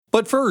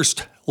But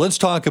first, let's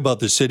talk about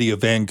the city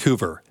of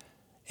Vancouver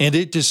and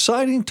it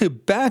deciding to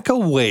back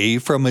away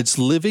from its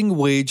living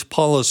wage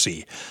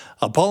policy,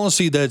 a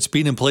policy that's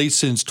been in place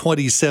since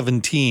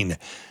 2017.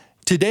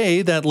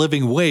 Today, that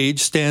living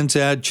wage stands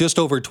at just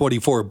over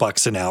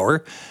 $24 an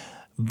hour.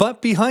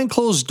 But behind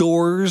closed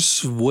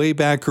doors, way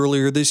back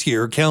earlier this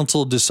year,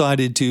 council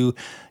decided to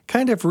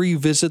kind of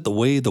revisit the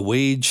way the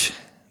wage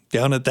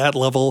down at that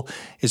level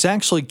is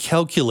actually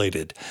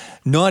calculated.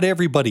 Not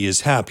everybody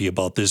is happy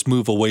about this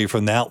move away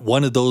from that.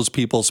 One of those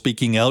people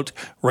speaking out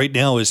right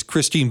now is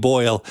Christine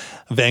Boyle,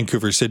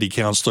 Vancouver City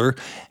Councillor,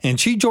 and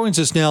she joins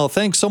us now.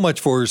 Thanks so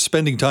much for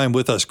spending time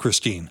with us,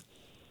 Christine.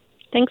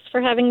 Thanks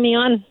for having me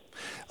on.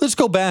 Let's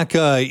go back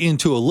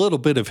into a little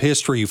bit of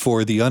history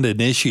for the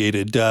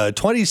uninitiated.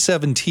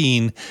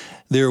 2017,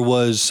 there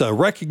was a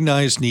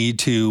recognized need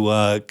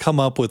to come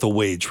up with a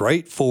wage,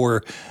 right,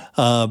 for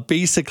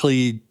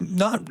basically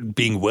not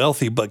being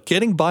wealthy, but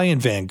getting by in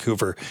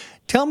Vancouver.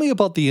 Tell me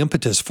about the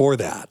impetus for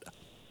that.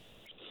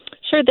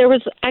 Sure. There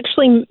was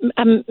actually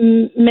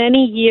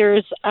many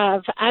years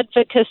of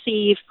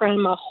advocacy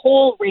from a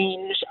whole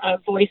range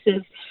of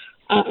voices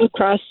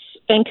across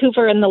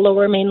Vancouver and the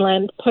Lower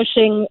Mainland,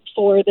 pushing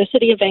for the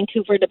city of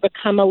Vancouver to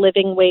become a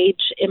living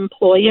wage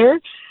employer.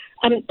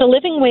 The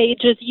living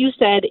wage, as you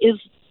said, is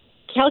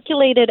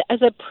calculated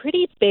as a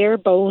pretty bare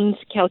bones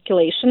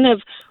calculation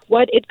of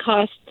what it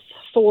costs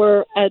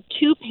for a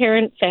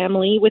two-parent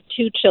family with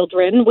two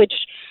children, which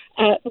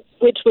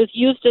was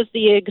used as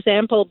the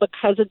example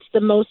because it's the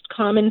most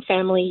common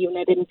family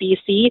unit in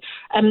BC.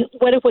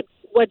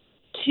 What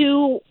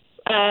two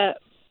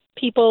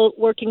people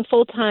working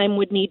full-time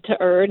would need to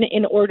earn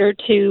in order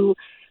to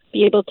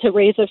be able to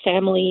raise a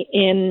family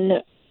in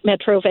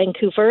Metro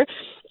Vancouver.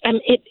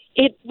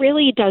 It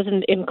really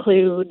doesn't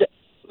include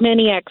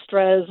many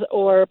extras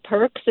or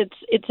perks.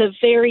 It's a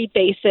very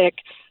basic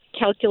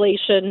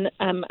calculation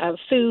of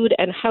food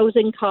and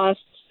housing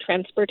costs,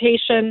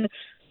 transportation,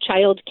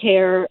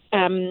 childcare.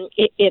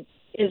 It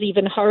is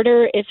even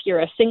harder if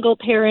you're a single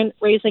parent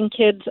raising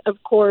kids,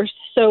 of course.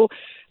 So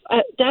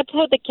that's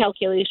how the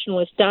calculation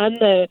was done.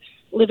 The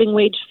Living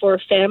Wage for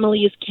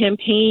Families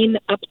campaign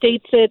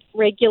updates it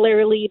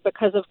regularly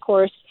because, of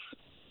course,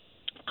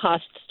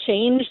 costs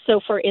change. So,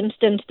 for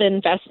instance, the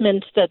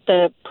investments that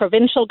the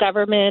provincial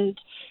government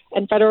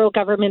and federal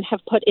government have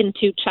put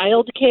into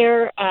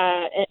childcare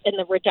and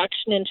the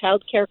reduction in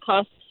childcare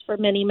costs for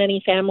many,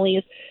 many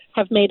families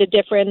have made a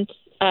difference.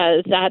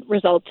 That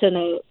results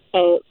in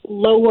a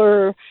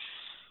lower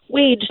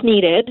wage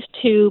needed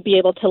to be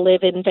able to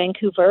live in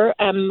Vancouver.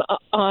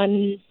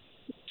 On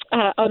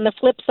the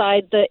flip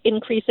side, the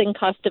increasing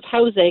cost of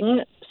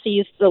housing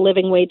sees the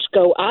living wage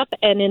go up,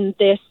 and in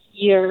this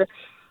year,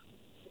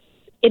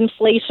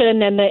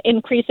 inflation and the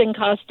increasing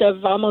cost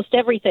of almost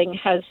everything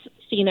has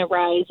seen a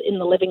rise in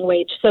the living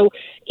wage. So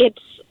it's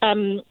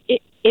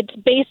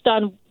based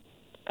on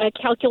a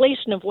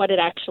calculation of what it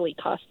actually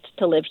costs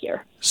to live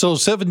here. So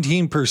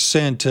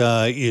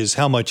 17% is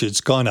how much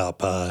it's gone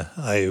up,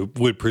 I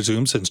would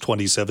presume, since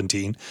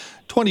 2017.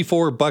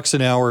 $24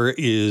 an hour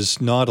is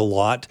not a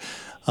lot.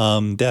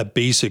 That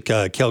basic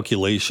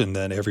calculation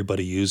that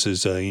everybody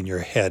uses in your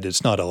head,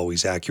 it's not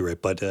always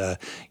accurate, but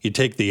you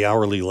take the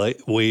hourly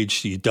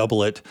wage, you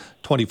double it,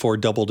 24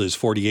 doubled is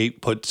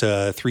 48, put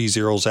 3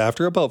 zeros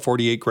after, about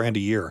 48 grand a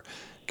year.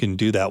 Can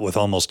do that with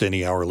almost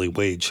any hourly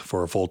wage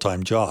for a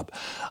full-time job.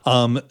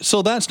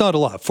 So that's not a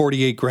lot,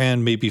 48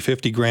 grand, maybe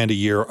 50 grand a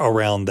year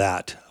around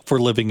that for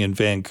living in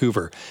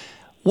Vancouver.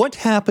 What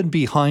happened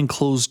behind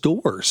closed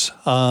doors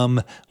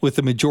with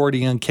the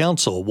majority on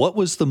council? What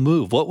was the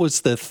move? What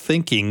was the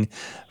thinking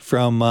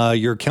from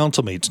your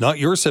council mates? Not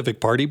your civic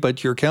party,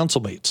 but your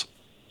council mates.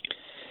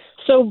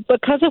 So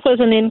because it was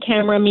an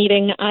in-camera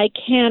meeting, I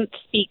can't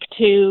speak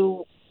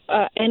to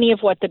any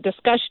of what the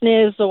discussion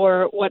is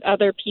or what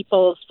other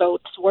people's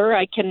votes were.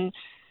 I can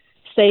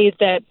say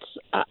that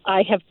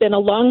I have been a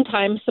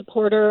long-time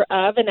supporter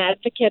of and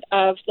advocate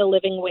of the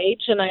living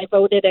wage, and I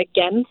voted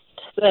against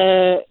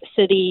the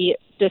city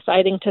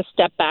deciding to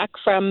step back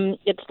from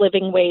its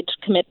living wage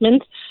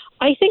commitments.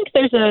 I think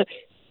there's a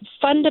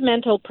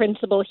fundamental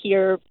principle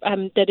here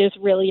that is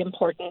really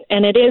important,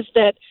 and it is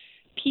that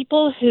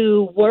people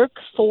who work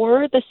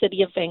for the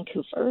city of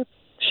Vancouver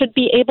should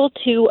be able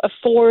to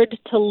afford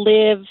to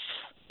live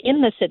in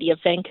the city of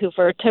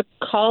Vancouver, to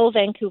call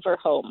Vancouver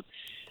home.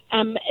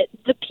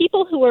 The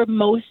people who are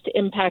most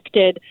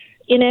impacted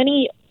in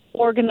any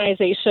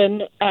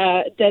organization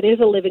that is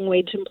a living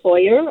wage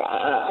employer,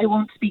 I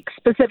won't speak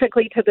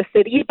specifically to the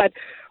city, but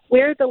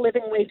where the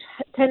living wage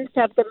tends to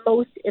have the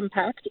most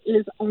impact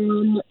is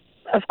on,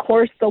 of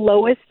course, the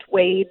lowest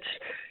wage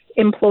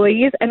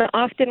employees and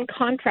often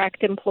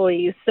contract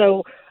employees.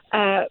 So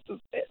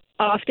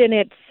often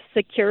it's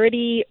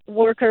security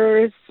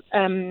workers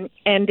and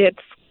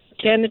it's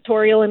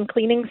janitorial and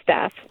cleaning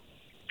staff.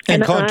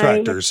 And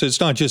contractors.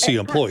 It's not just the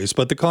employees,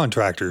 but the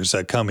contractors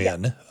that come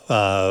in,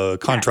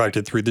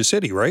 contracted through the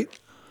city, right?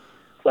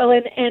 Well,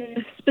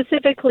 and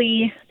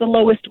specifically the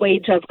lowest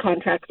wage of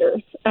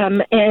contractors.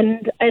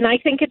 And I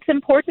think it's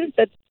important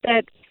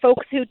that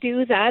folks who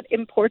do that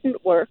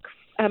important work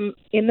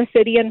in the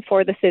city and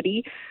for the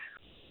city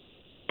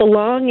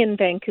belong in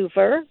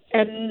Vancouver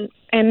and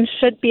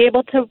should be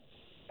able to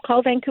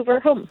call Vancouver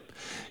home.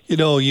 You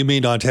know, you may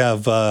not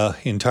have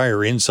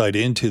entire insight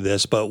into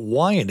this, but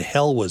why in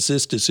hell was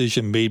this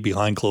decision made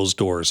behind closed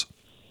doors?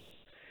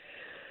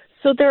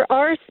 So there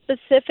are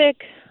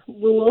specific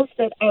rules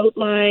that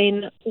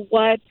outline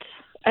what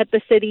at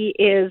the city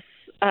is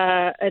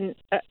an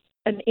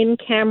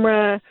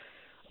in-camera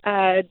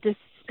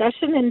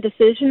discussion and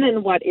decision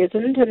and what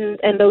isn't,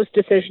 and those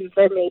decisions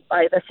are made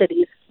by the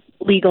city's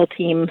legal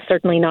team,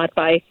 certainly not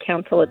by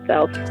council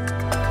itself.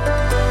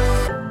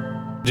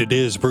 It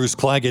is Bruce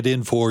Claggett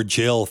in for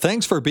Jill.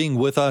 Thanks for being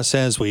with us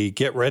as we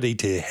get ready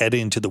to head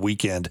into the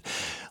weekend.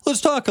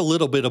 Let's talk a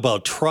little bit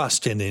about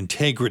trust and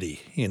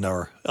integrity in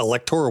our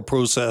electoral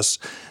process,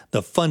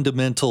 the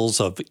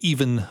fundamentals of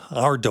even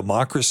our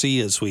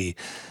democracy as we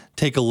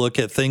take a look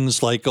at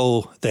things like,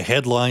 the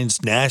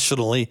headlines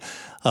nationally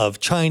of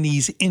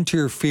Chinese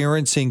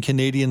interference in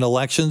Canadian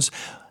elections.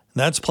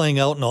 That's playing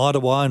out in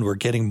Ottawa, and we're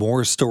getting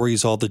more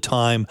stories all the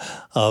time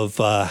of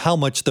how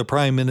much the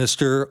Prime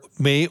Minister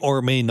may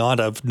or may not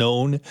have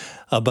known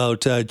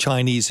about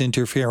Chinese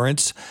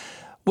interference.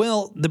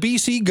 Well, the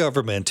BC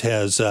government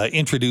has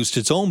introduced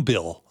its own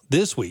bill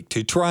this week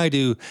to try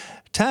to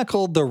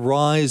tackle the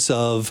rise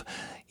of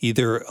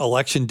either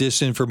election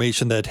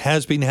disinformation that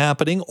has been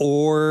happening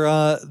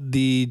or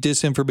the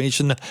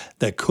disinformation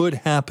that could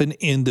happen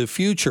in the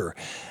future.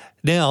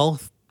 Now,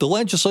 the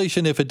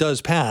legislation, if it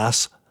does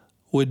pass,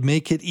 would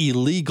make it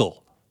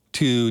illegal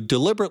to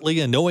deliberately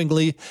and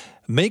knowingly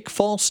make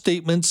false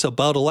statements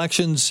about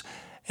elections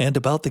and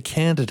about the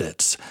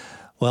candidates.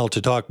 Well,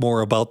 to talk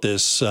more about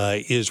this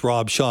is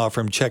Rob Shaw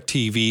from Check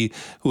TV,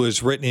 who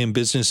has written in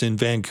Business in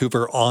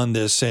Vancouver on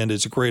this, and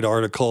it's a great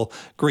article,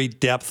 great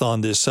depth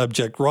on this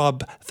subject.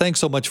 Rob, thanks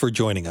so much for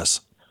joining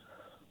us.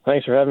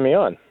 Thanks for having me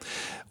on.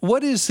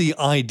 What is the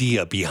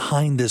idea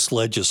behind this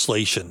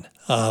legislation?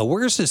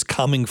 Where is this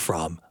coming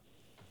from?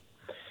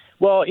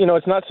 Well,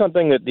 it's not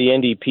something that the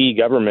NDP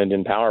government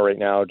in power right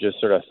now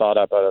just sort of thought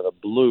up out of the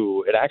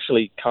blue. It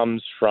actually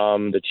comes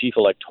from the chief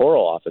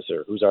electoral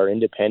officer, who's our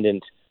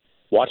independent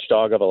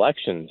watchdog of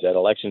elections at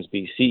Elections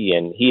BC.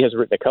 And he has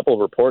written a couple of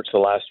reports the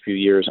last few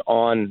years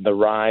on the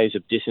rise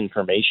of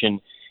disinformation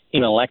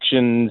in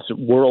elections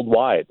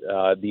worldwide,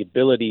 the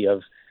ability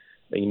of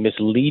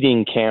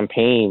misleading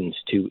campaigns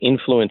to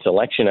influence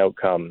election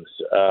outcomes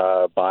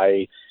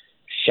by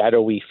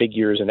shadowy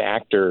figures and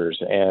actors,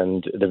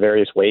 and the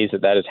various ways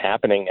that is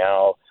happening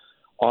now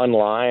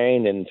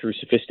online and through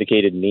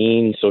sophisticated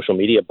means, social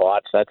media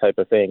bots, that type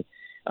of thing.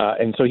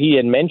 And so he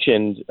had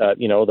mentioned,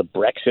 the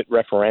Brexit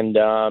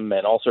referendum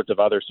and all sorts of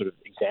other sort of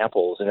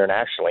examples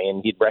internationally,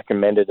 and he'd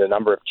recommended a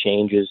number of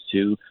changes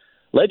to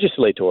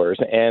legislators,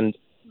 and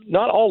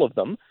not all of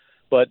them,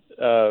 but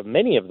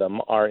many of them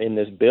are in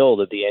this bill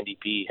that the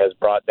NDP has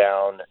brought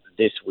down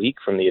this week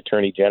from the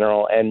Attorney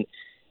General. And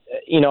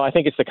I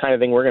think it's the kind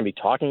of thing we're going to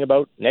be talking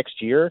about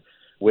next year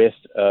with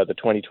the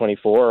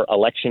 2024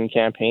 election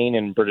campaign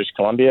in British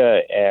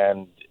Columbia,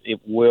 and it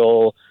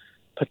will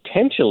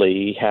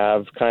potentially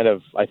have kind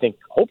of, I think,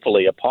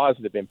 hopefully a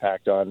positive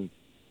impact on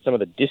some of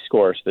the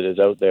discourse that is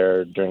out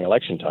there during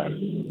election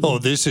time. Oh,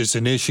 this is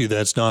an issue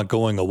that's not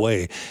going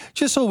away.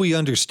 Just so we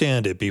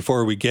understand it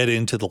before we get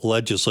into the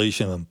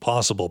legislation and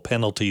possible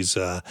penalties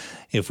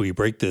if we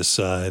break these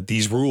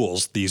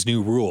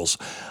new rules.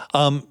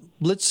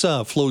 Let's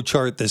flow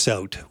chart this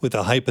out with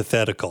a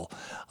hypothetical.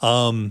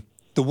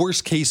 The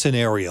worst case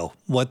scenario,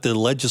 what the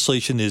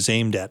legislation is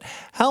aimed at.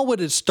 How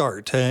would it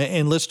start?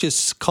 And let's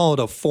just call it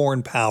a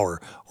foreign power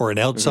or an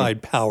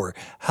outside power.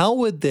 How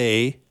would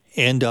they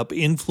end up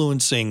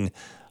influencing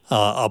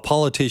a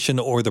politician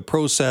or the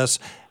process?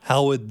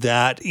 How would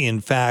that, in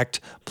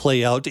fact,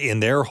 play out in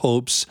their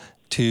hopes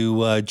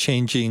to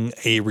changing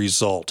a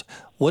result?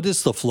 What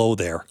is the flow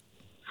there?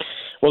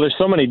 Well, there's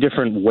so many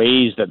different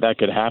ways that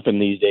could happen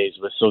these days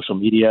with social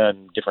media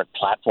and different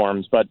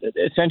platforms. But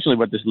essentially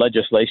what this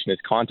legislation is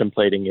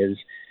contemplating is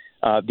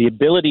the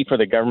ability for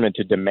the government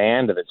to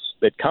demand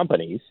that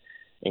companies,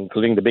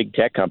 including the big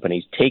tech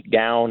companies, take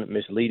down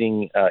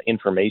misleading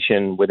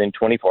information within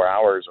 24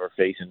 hours or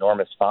face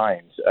enormous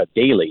fines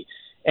daily.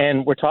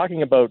 And we're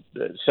talking about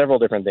several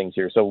different things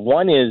here. So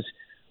one is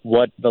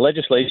what the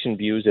legislation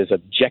views as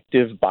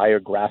objective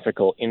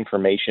biographical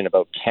information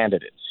about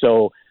candidates.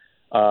 So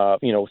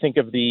think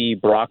of the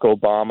Barack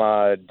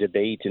Obama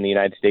debate in the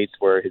United States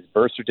where his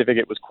birth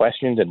certificate was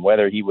questioned and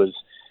whether he was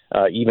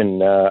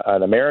even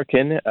an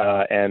American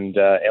and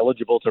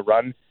eligible to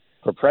run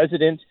for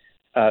president.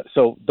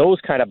 So those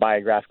kind of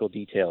biographical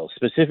details.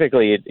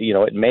 Specifically,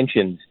 it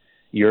mentions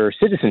your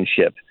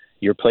citizenship,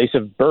 your place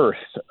of birth,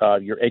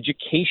 your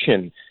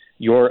education,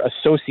 your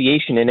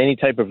association in any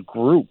type of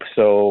group.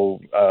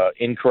 So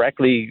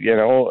incorrectly,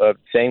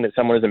 saying that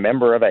someone is a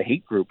member of a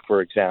hate group,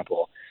 for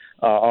example,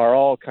 are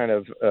all kind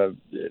of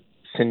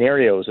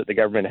scenarios that the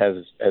government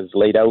has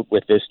laid out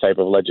with this type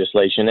of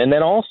legislation, and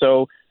then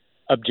also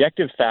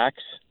objective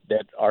facts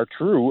that are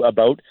true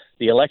about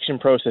the election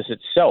process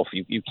itself.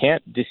 You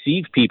can't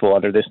deceive people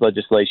under this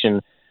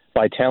legislation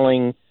by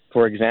telling,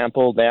 for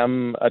example,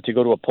 them to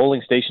go to a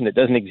polling station that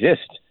doesn't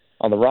exist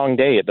on the wrong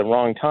day at the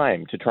wrong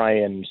time to try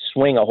and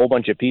swing a whole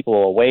bunch of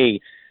people away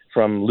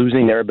from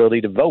losing their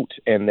ability to vote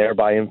and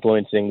thereby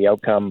influencing the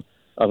outcome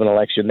of an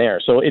election there.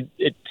 So it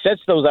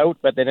sets those out,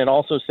 but then it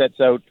also sets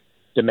out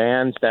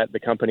demands that the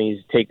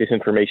companies take this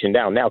information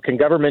down. Now, can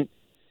government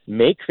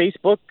make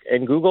Facebook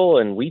and Google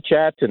and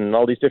WeChat and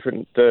all these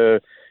different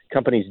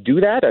companies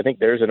do that? I think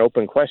there's an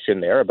open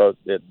question there about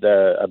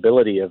the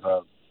ability of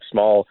a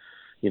small,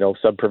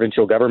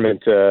 sub-provincial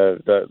government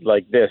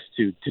like this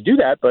to do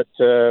that. But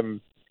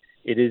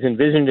it is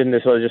envisioned in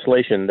this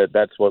legislation that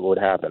that's what would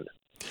happen.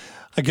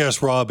 I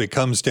guess, Rob, it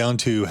comes down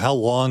to how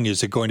long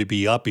is it going to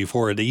be up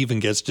before it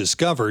even gets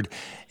discovered?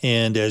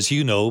 And as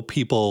you know,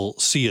 people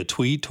see a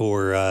tweet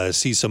or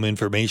see some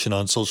information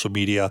on social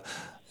media,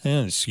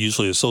 and it's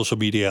usually a social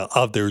media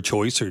of their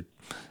choice, or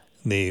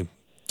they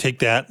take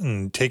that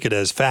and take it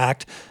as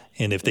fact.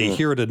 And if they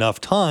hear it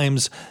enough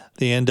times,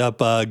 they end up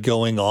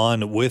going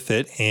on with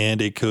it, and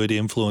it could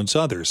influence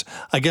others.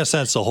 I guess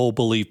that's the whole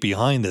belief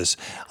behind this.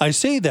 I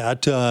say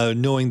that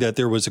knowing that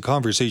there was a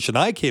conversation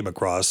I came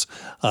across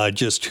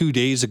just 2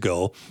 days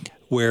ago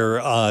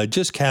where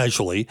just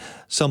casually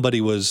somebody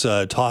was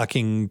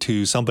talking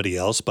to somebody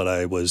else, but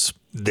I was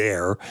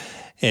there,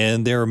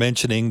 and they were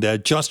mentioning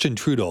that Justin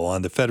Trudeau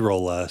on the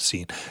federal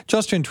scene.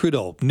 Justin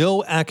Trudeau,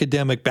 no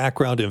academic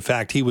background. In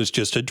fact, he was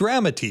just a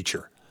drama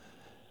teacher.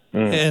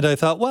 And I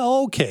thought,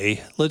 well,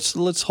 okay,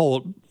 let's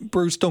hold.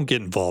 Bruce, don't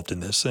get involved in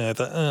this. And I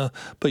thought,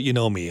 but you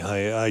know me,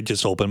 I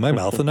just opened my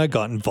mouth and I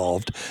got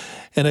involved.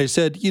 And I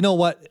said, you know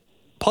what?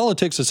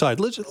 Politics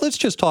aside, let's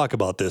just talk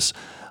about this.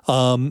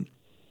 The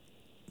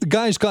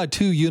guy's got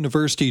 2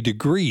 university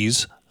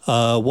degrees.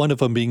 One of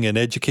them being an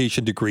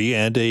education degree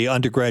and a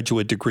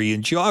undergraduate degree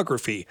in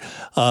geography.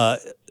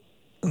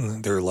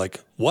 They're like,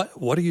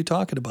 what are you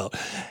talking about?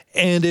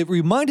 And it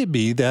reminded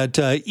me that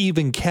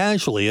even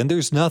casually, and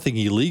there's nothing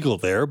illegal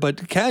there,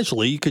 but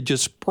casually you could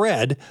just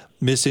spread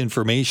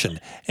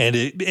misinformation, and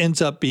it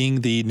ends up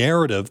being the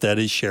narrative that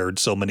is shared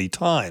so many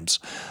times.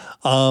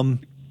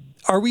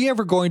 Are we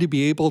ever going to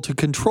be able to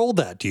control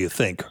that, do you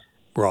think,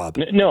 Rob?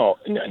 No.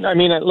 I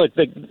mean, look,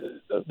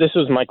 this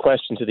was my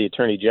question to the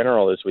Attorney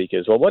General this week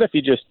is, well, what if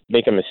you just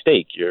make a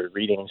mistake? You're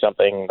reading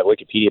something, the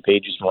Wikipedia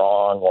page is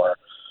wrong,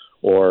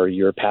 or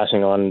you're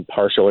passing on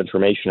partial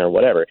information or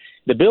whatever.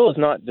 The bill is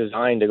not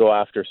designed to go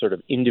after sort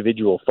of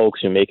individual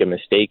folks who make a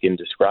mistake in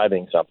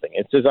describing something.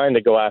 It's designed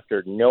to go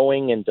after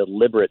knowing and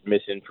deliberate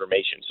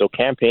misinformation. So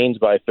campaigns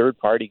by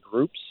third-party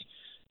groups,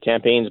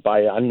 campaigns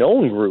by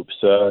unknown groups,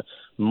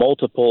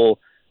 multiple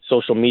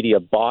social media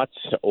bots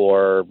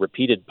or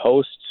repeated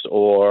posts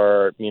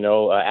or,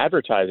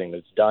 advertising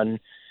that's done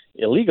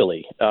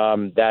illegally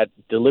that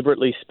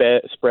deliberately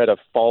spread a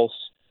false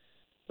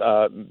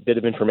bit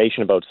of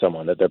information about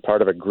someone, that they're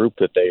part of a group,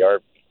 that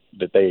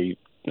they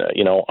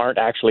aren't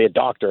actually a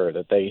doctor,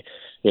 that they,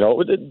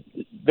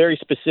 very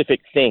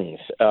specific things.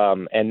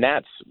 And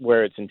that's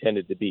where it's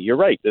intended to be. You're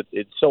right that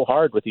it's so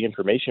hard with the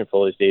information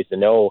flow these days to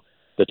know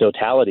the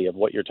totality of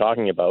what you're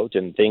talking about,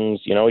 and things,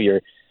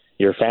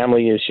 your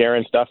family is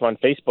sharing stuff on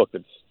Facebook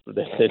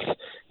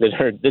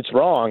that's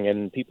wrong,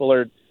 and people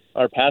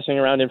are passing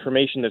around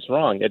information that's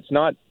wrong. It's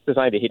not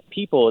designed to hit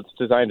people. It's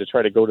designed to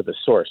try to go to the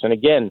source. And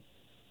again,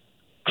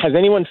 has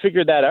anyone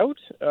figured that out,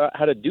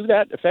 how to do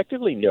that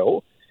effectively?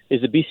 No.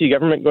 Is the BC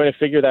government going to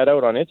figure that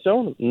out on its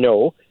own?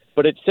 No.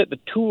 But it set the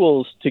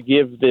tools to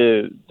give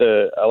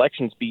the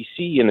Elections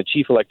BC and the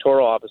Chief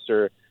Electoral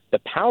Officer the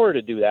power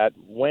to do that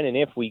when and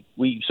if we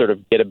sort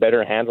of get a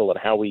better handle on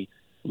how we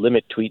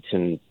limit tweets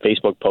and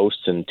Facebook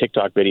posts and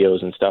TikTok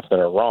videos and stuff that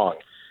are wrong,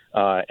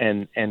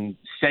 and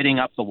setting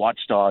up the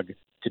watchdog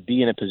to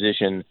be in a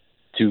position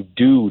to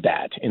do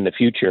that in the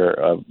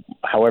future,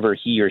 however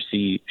he or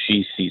she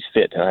sees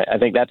fit. And I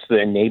think that's the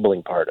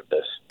enabling part of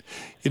this.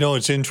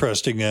 It's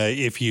interesting.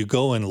 If you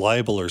go and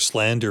libel or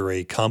slander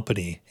a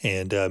company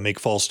and make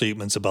false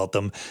statements about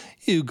them,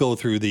 you go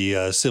through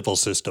the civil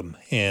system,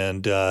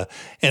 and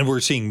we're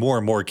seeing more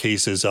and more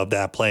cases of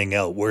that playing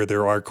out, where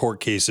there are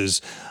court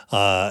cases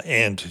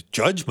and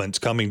judgments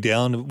coming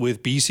down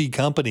with BC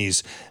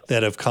companies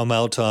that have come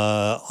out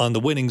on the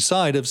winning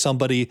side of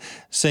somebody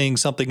saying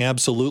something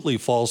absolutely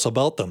false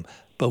about them.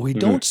 But we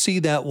don't see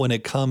that when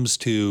it comes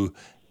to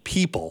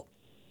people.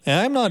 And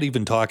I'm not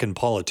even talking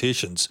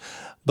politicians.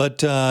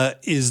 But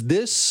is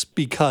this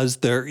because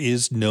there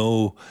is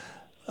no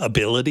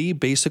ability,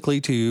 basically,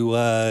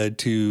 to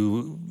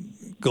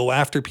go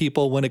after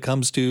people when it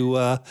comes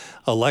to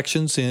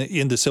elections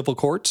in the civil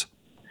courts?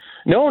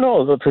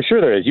 No, for sure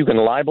there is. You can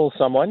libel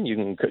someone, you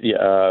can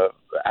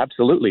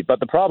absolutely. But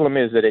the problem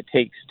is that it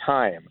takes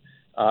time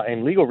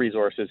and legal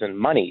resources and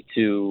money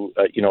to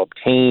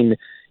obtain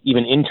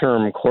even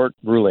interim court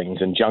rulings,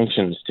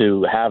 injunctions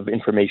to have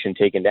information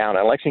taken down.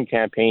 Election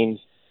campaigns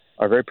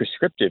are very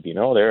prescriptive.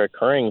 They're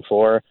occurring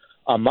for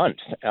a month.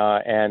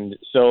 And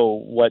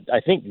so what I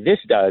think this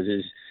does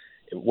is,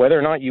 whether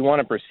or not you want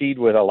to proceed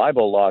with a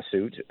libel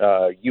lawsuit,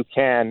 you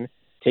can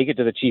take it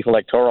to the chief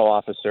electoral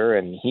officer,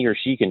 and he or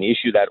she can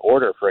issue that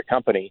order for a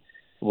company,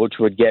 which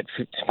would get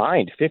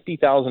fined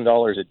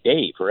 $50,000 a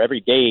day for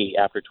every day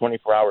after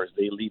 24 hours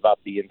they leave up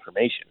the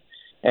information,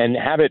 and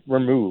have it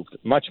removed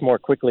much more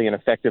quickly and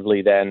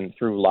effectively than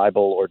through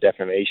libel or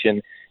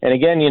defamation. And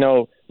again,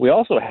 we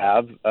also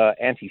have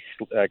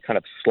kind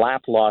of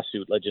slap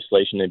lawsuit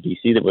legislation in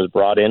BC that was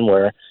brought in,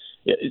 where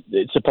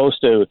it's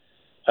supposed to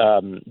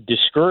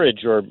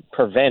discourage or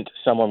prevent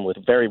someone with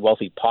very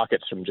wealthy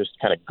pockets from just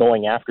kind of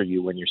going after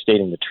you when you're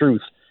stating the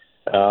truth,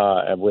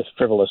 with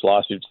frivolous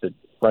lawsuits that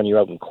run you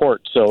out in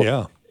court. So,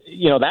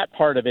 that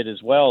part of it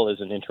as well is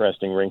an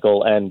interesting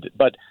wrinkle.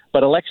 But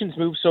elections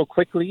move so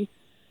quickly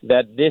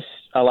that this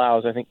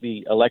allows, I think,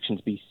 the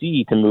Elections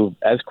BC to move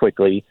as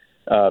quickly,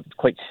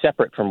 quite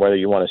separate from whether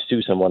you want to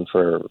sue someone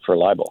for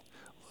libel.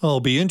 Well, it'll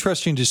be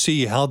interesting to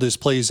see how this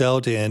plays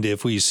out and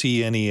if we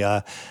see any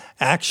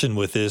action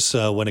with this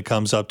when it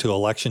comes up to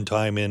election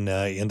time in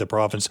the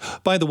province.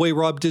 By the way,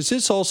 Rob, does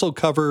this also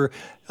cover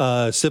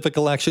civic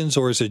elections,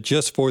 or is it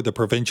just for the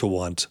provincial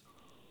ones?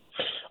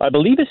 I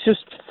believe it's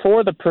just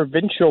for the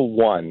provincial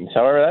ones.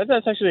 However,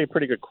 that's actually a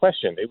pretty good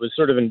question. It was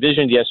sort of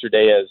envisioned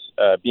yesterday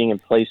as being in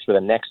place for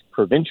the next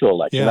provincial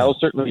election. Yeah. That will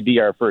certainly be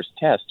our first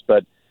test,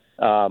 but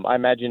I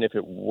imagine if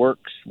it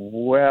works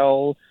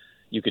well,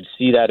 you could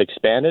see that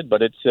expanded,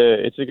 but it's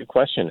a good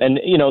question. And,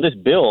 this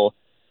bill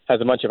has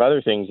a bunch of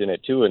other things in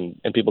it, too, and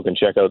people can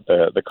check out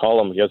the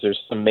column, because there's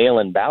some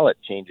mail-in ballot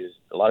changes.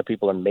 A lot of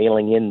people are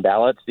mailing in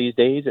ballots these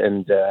days,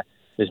 and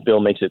this bill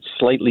makes it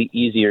slightly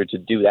easier to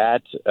do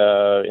that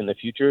in the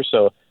future.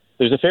 So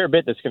there's a fair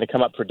bit that's going to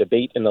come up for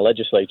debate in the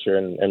legislature,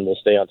 and we'll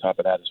stay on top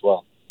of that as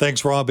well.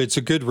 Thanks, Rob. It's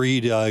a good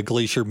read,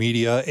 Glacier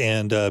Media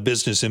and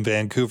Business in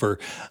Vancouver,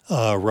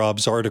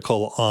 Rob's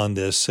article on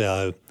this,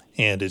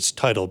 and it's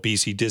titled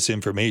BC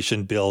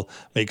Disinformation Bill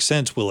Makes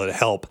Sense. Will it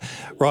help?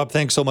 Rob,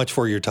 thanks so much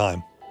for your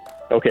time.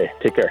 Okay,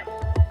 take care.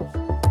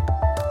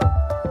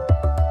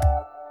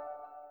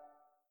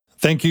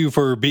 Thank you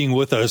for being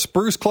with us.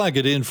 Bruce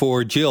Claggett in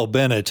for Jill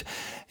Bennett.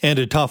 And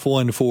a tough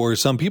one for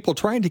some people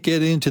trying to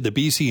get into the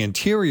BC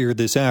interior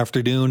this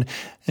afternoon.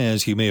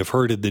 As you may have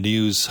heard in the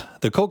news,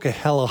 the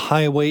Coquihalla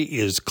Highway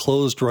is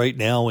closed right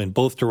now in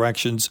both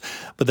directions,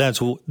 but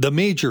that's the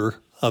major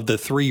of the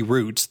three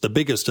routes, the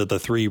biggest of the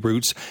three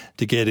routes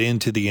to get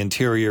into the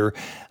interior.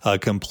 A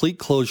complete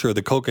closure of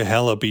the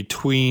Coquihalla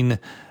between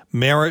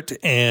Merritt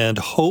and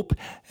Hope,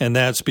 and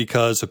that's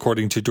because,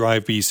 according to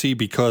Drive BC,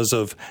 because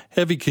of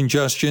heavy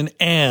congestion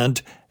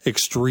and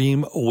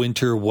extreme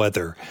winter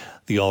weather.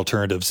 The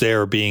alternatives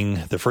there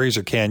being the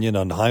Fraser Canyon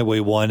on Highway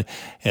 1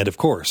 and, of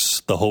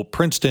course, the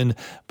Hope-Princeton,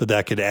 but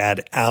that could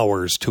add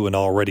hours to an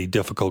already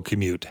difficult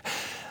commute.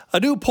 A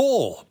new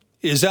poll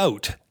is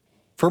out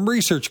from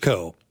Research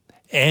Co.,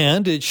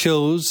 and it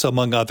shows,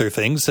 among other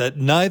things, that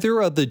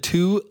neither of the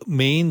two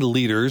main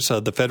leaders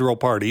of the federal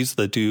parties,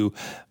 the two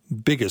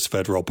biggest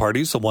federal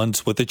parties, the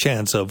ones with a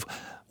chance of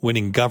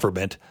winning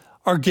government,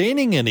 are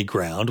gaining any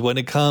ground when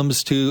it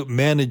comes to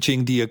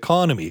managing the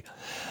economy.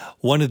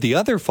 One of the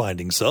other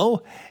findings,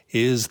 though,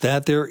 is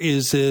that there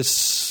is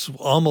this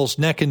almost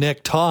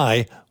neck-and-neck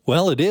tie.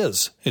 Well, it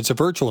is. It's a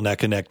virtual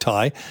neck-and-neck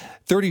tie.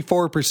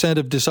 34%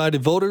 of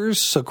decided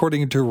voters,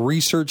 according to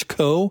Research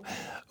Co.,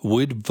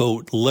 would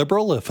vote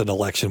Liberal if an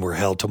election were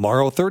held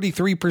tomorrow.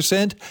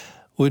 33%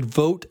 would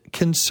vote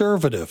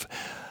Conservative.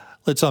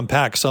 Let's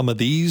unpack some of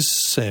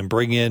these and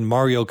bring in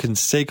Mario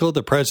Canseco,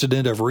 the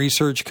president of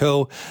Research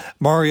Co.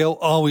 Mario,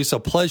 always a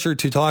pleasure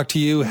to talk to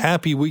you.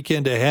 Happy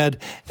weekend ahead,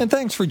 and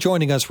thanks for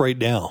joining us right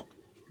now.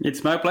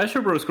 It's my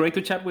pleasure, Bruce. Great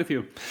to chat with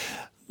you.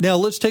 Now,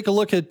 let's take a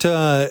look at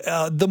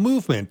the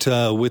movement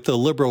with the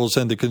Liberals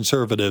and the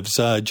Conservatives.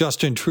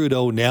 Justin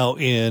Trudeau now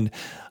in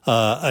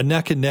a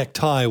neck-and-neck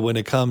tie when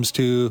it comes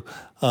to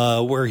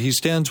where he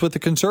stands with the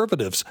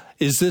Conservatives.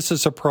 Is this a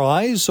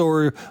surprise,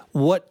 or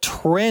what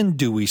trend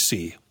do we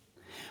see?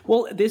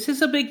 Well, this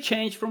is a big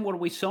change from what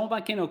we saw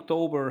back in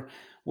October,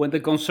 when the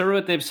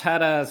Conservatives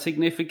had a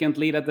significant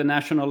lead at the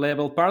national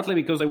level, partly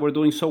because they were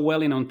doing so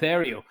well in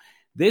Ontario.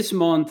 This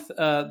month,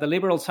 the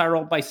Liberals are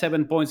up by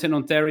 7 points in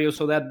Ontario,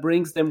 so that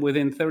brings them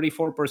within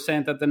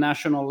 34% at the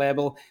national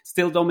level,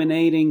 still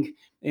dominating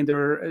in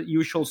their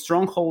usual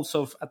strongholds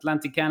of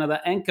Atlantic Canada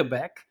and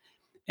Quebec.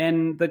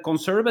 And the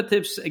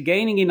Conservatives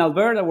gaining in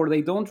Alberta, where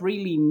they don't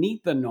really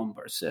need the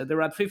numbers.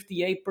 They're at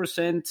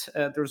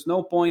 58%. There's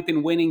no point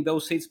in winning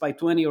those seats by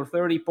 20 or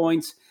 30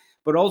 points,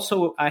 but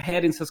also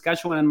ahead in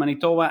Saskatchewan and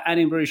Manitoba and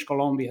in British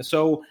Columbia.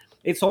 So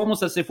it's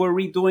almost as if we're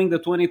redoing the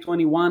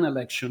 2021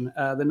 election.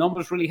 The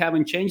numbers really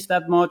haven't changed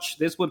that much.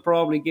 This would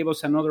probably give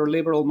us another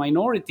Liberal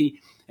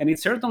minority. And it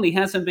certainly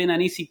hasn't been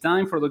an easy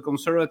time for the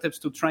Conservatives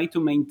to try to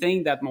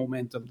maintain that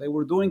momentum. They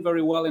were doing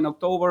very well in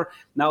October.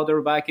 Now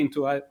they're back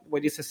into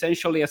what is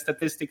essentially a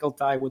statistical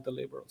tie with the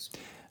Liberals.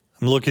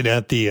 I'm looking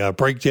at the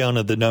breakdown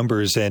of the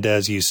numbers, and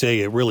as you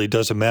say, it really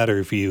doesn't matter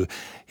if you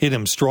hit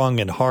him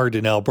strong and hard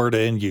in Alberta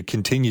and you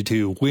continue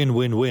to win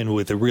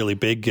with a really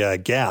big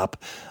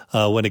gap.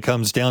 When it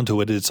comes down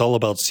to it, it's all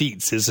about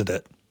seats, isn't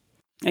it?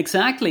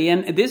 Exactly.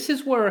 And this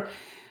is where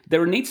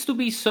there needs to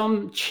be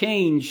some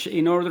change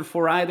in order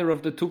for either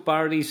of the two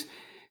parties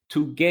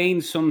to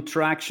gain some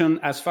traction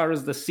as far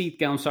as the seat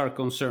counts are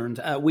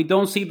concerned. We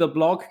don't see the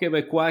Bloc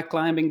Québécois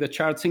climbing the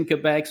charts in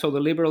Quebec, so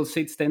the Liberal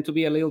seats tend to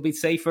be a little bit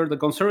safer. The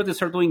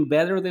Conservatives are doing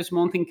better this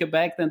month in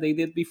Quebec than they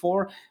did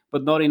before,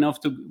 but not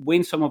enough to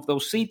win some of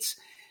those seats.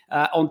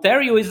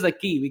 Ontario is the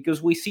key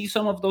because we see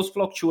some of those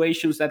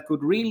fluctuations that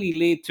could really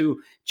lead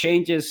to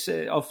changes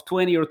of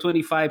 20 or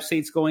 25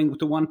 seats going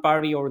to one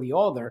party or the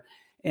other.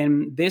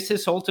 And this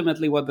is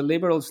ultimately what the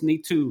Liberals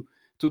need to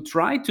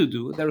try to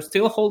do. They're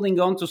still holding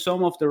on to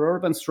some of their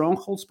urban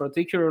strongholds,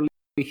 particularly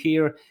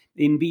here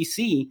in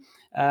BC.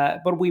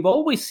 But we've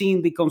always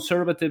seen the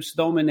Conservatives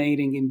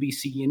dominating in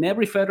BC. In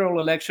every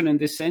federal election in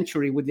this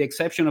century, with the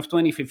exception of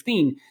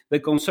 2015, the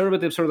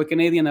Conservatives or the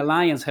Canadian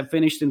Alliance have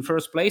finished in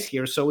first place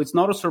here. So it's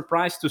not a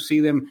surprise to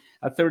see them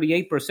at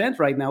 38%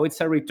 right now.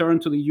 It's a return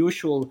to the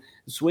usual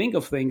swing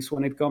of things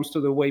when it comes to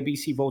the way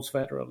BC votes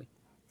federally.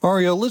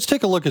 Mario, let's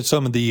take a look at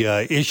some of the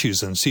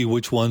issues and see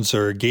which ones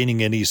are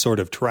gaining any sort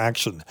of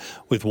traction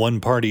with one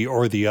party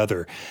or the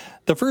other.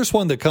 The first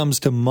one that comes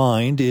to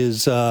mind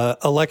is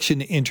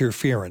election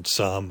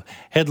interference.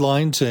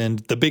 Headlines and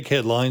the big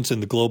headlines in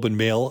the Globe and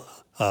Mail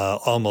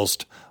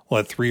almost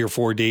 3 or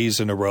 4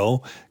 days in a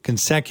row,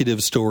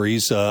 consecutive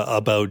stories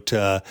about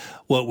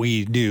what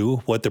we knew,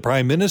 what the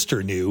Prime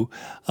Minister knew,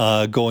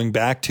 going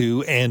back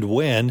to and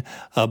when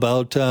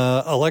about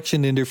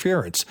election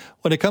interference.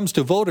 When it comes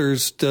to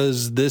voters,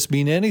 does this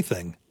mean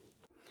anything?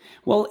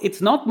 Well, it's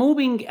not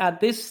moving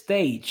at this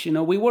stage.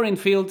 We were in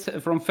field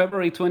from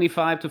February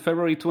 25 to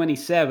February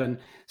 27,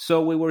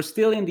 so we were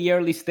still in the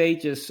early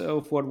stages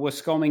of what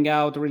was coming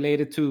out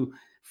related to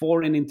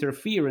foreign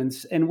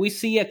interference. And we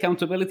see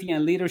accountability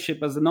and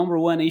leadership as the number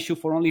one issue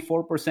for only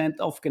 4%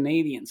 of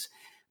Canadians.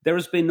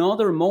 There's been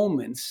other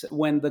moments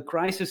when the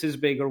crisis is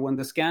bigger, when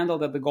the scandal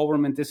that the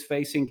government is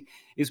facing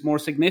is more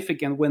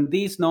significant, when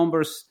these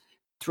numbers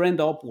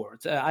trend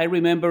upwards. I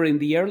remember in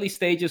the early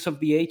stages of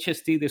the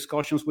HST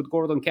discussions with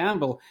Gordon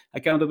Campbell,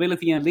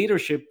 accountability and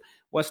leadership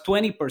was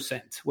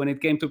 20% when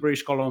it came to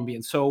British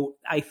Columbians. So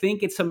I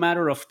think it's a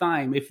matter of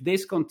time. If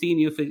this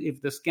continues,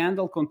 if the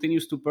scandal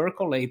continues to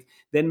percolate,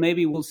 then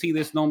maybe we'll see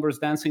these numbers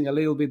dancing a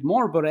little bit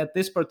more. But at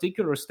this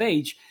particular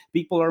stage,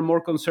 people are more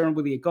concerned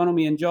with the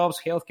economy and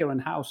jobs, healthcare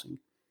and housing.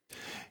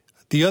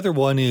 The other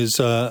one is,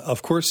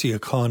 of course, the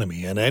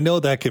economy. And I know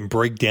that can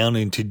break down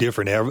into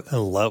different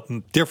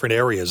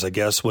areas, I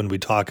guess, when we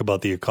talk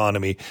about the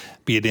economy,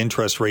 be it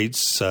interest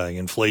rates,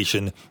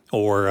 inflation,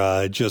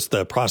 or just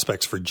the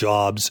prospects for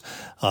jobs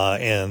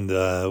and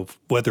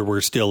whether we're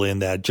still in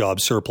that job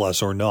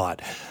surplus or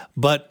not.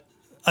 But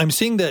I'm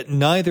seeing that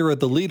neither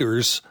of the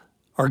leaders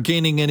are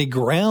gaining any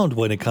ground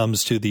when it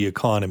comes to the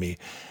economy.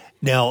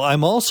 Now,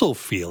 I'm also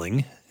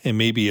feeling, and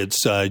maybe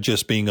it's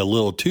just being a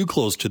little too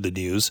close to the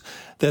news,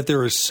 that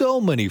there are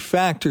so many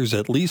factors,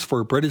 at least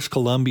for British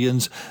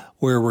Columbians,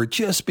 where we're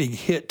just being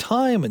hit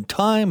time and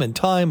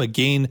time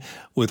again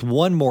with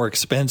one more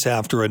expense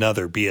after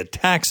another, be it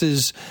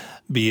taxes,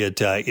 be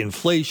it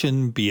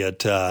inflation, be it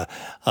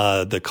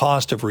the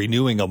cost of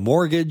renewing a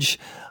mortgage.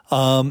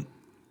 And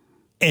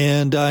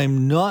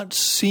I'm not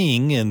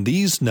seeing in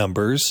these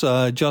numbers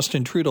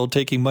Justin Trudeau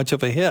taking much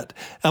of a hit.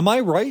 Am I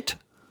right?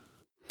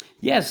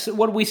 Yes,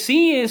 what we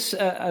see is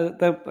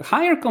the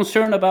higher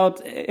concern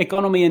about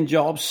economy and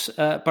jobs,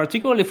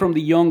 particularly from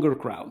the younger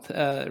crowd.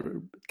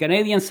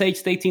 Canadians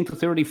aged 18 to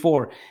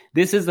 34,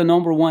 this is the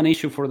number one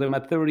issue for them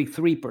at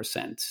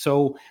 33%.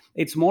 So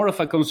it's more of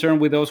a concern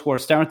with those who are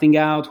starting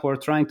out, who are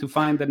trying to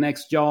find the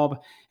next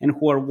job, and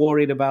who are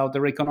worried about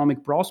their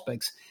economic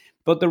prospects.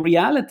 But the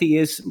reality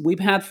is we've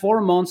had 4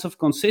 months of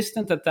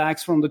consistent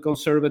attacks from the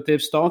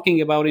Conservatives talking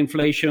about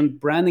inflation,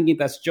 branding it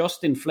as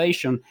just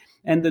inflation,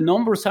 and the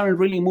numbers aren't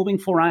really moving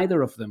for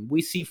either of them.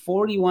 We see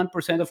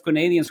 41% of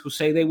Canadians who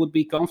say they would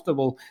be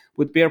comfortable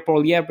with Pierre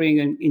Poilievre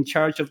being in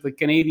charge of the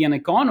Canadian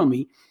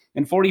economy,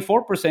 and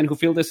 44% who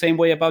feel the same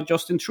way about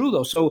Justin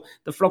Trudeau. So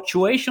the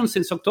fluctuation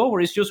since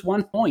October is just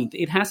 1 point.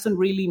 It hasn't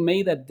really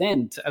made a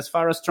dent as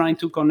far as trying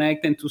to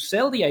connect and to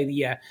sell the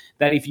idea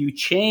that if you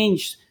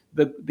change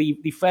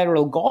the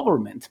federal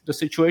government, the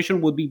situation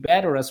would be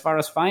better as far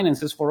as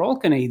finances for all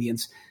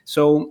Canadians.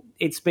 So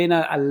it's been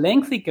a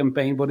lengthy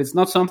campaign, but it's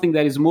not something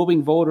that is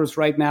moving voters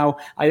right now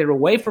either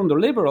away from the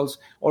Liberals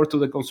or to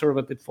the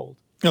Conservative fold.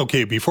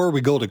 Okay, before we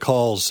go to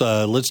calls,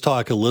 let's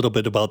talk a little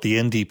bit about the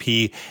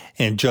NDP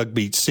and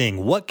Jagmeet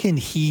Singh. What can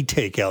he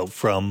take out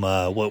from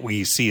what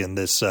we see in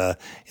this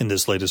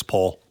latest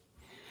poll?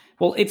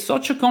 Well, it's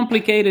such a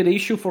complicated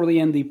issue for the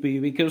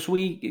NDP because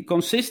we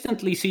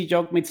consistently see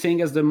Jagmeet Singh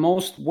as the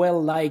most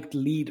well-liked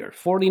leader.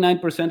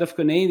 49% of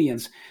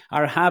Canadians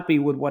are happy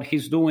with what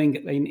he's doing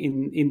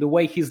in the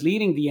way he's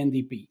leading the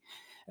NDP.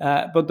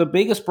 But the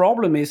biggest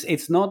problem is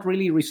it's not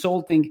really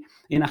resulting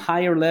in a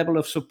higher level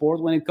of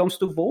support when it comes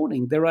to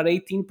voting. They're at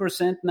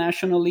 18%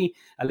 nationally,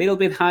 a little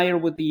bit higher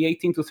with the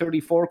 18 to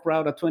 34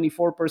 crowd at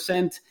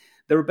 24%.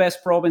 Their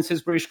best province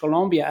is British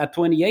Columbia at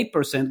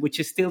 28%, which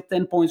is still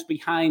 10 points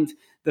behind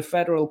the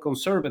federal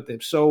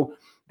Conservatives. So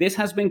this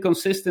has been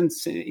consistent,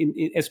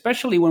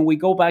 especially when we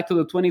go back to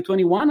the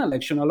 2021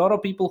 election. A lot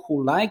of people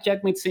who like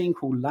Jagmeet Singh,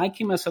 who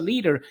like him as a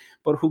leader,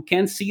 but who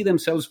can't see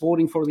themselves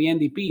voting for the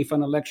NDP if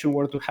an election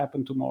were to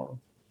happen tomorrow.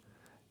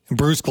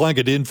 Bruce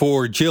Claggett in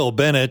for Jill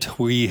Bennett.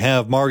 We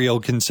have Mario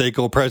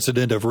Canseco,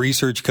 president of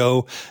Research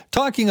Co.,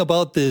 talking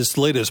about this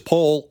latest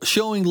poll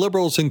showing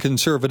Liberals and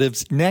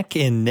Conservatives neck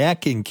and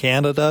neck in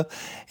Canada.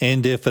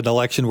 And if an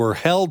election were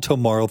held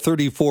tomorrow,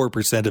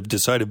 34% of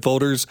decided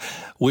voters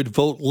would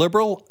vote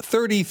Liberal,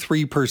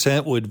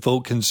 33% would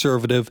vote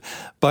Conservative.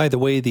 By the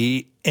way,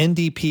 the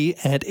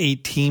NDP at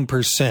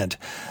 18%.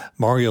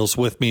 Mario's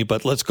with me,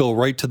 but let's go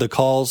right to the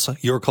calls.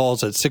 Your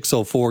calls at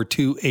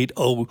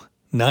 604-280-9898,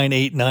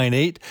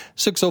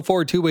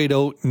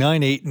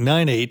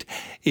 604-280-9898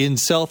 in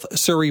South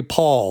Surrey.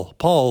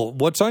 Paul,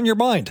 what's on your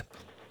mind?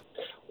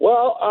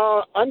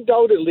 Well,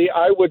 undoubtedly,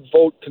 I would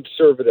vote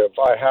Conservative.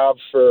 I have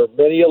for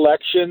many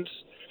elections,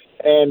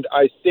 and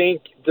I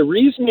think the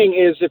reasoning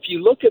is if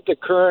you look at the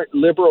current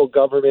Liberal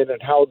government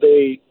and how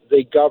they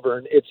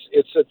govern,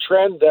 it's a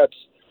trend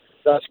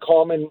that's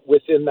common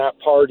within that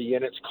party,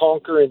 and it's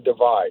conquer and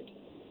divide.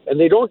 And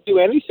they don't do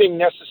anything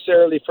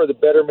necessarily for the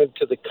betterment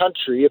to the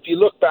country. If you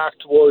look back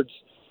towards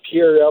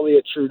Pierre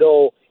Elliott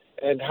Trudeau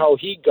and how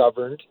he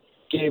governed,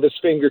 gave his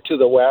finger to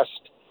the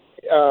West,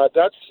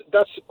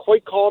 that's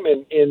quite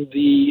common in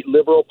the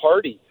Liberal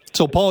Party.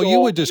 So, Paul,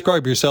 you would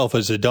describe yourself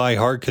as a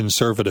die-hard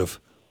Conservative.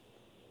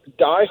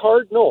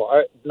 Die-hard?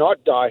 No,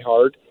 not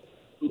die-hard,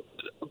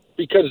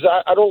 because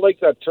I don't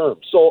like that term.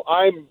 So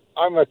I'm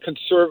a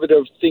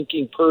conservative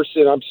thinking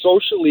person. I'm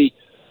socially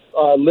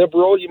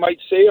liberal, you might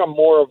say. I'm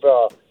more of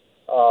a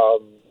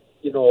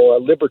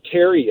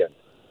libertarian.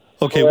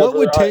 Okay, however, what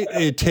would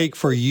it take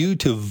for you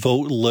to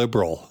vote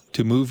Liberal,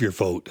 to move your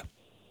vote?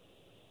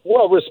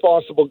 Well,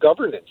 responsible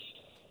governance.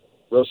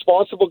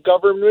 Responsible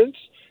governance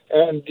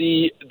and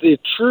the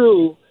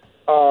true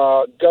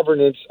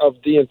governance of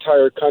the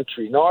entire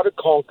country, not a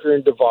conquer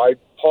and divide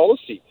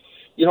policy.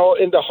 You know,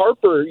 in the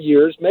Harper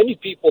years, many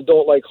people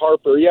don't like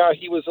Harper. Yeah,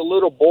 he was a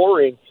little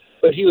boring,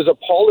 but he was a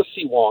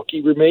policy wonk.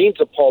 He remains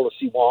a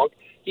policy wonk.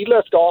 He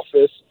left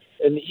office,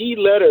 and he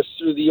led us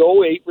through the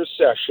 2008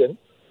 recession,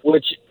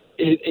 which,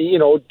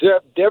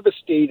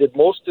 devastated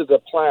most of the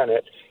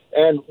planet,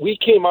 and we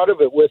came out of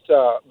it with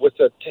a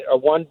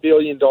 $1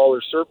 billion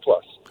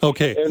surplus.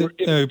 Okay,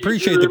 I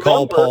appreciate the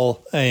call,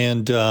 Paul,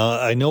 and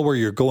I know where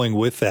you're going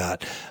with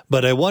that.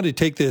 But I want to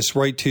take this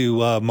right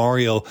to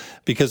Mario,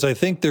 because I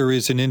think there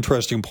is an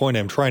interesting point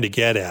I'm trying to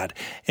get at,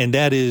 and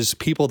that is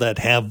people that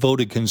have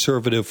voted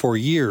Conservative for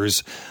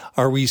years.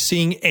 Are we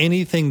seeing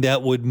anything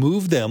that would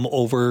move them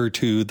over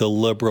to the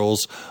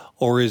Liberals,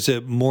 or is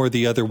it more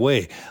the other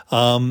way?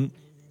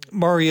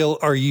 Mario,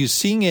 are you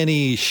seeing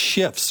any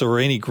shifts or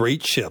any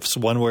great shifts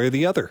one way or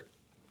the other?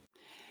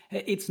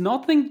 It's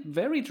nothing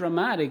very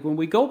dramatic. When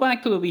we go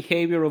back to the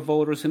behavior of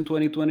voters in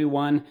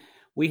 2021,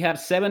 we have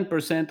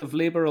 7% of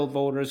Liberal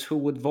voters who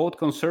would vote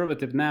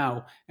Conservative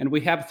now, and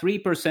we have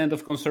 3%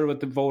 of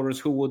Conservative voters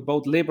who would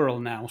vote Liberal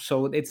now.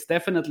 So it's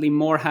definitely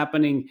more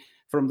happening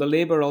from the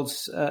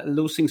Liberals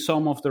losing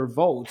some of their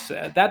votes.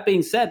 That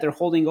being said, they're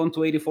holding on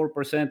to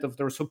 84% of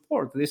their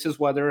support. This is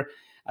why they're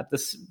at the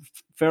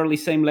fairly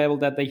same level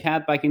that they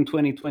had back in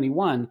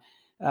 2021.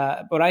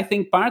 But I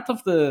think part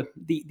of the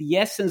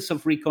essence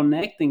of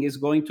reconnecting is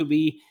going to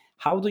be,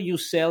 how do you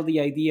sell the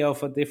idea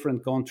of a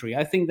different country?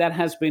 I think that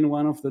has been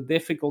one of the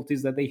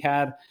difficulties that they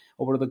had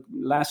over the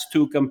last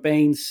two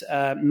campaigns,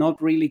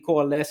 not really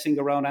coalescing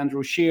around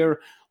Andrew Scheer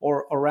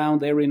or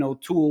around Erin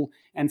O'Toole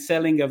and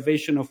selling a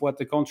vision of what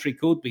the country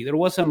could be. There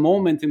was a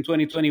moment in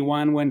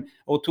 2021 when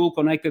O'Toole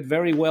connected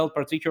very well,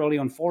 particularly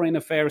on foreign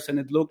affairs, and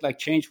it looked like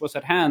change was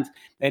at hand,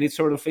 and it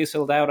sort of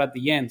fizzled out at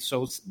the end.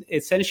 So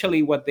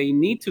essentially what they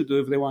need to do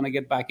if they want to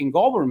get back in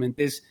government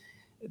is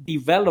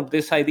develop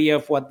this idea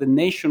of what the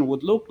nation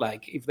would look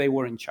like if they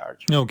were in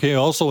charge. Okay,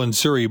 also in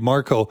Surrey,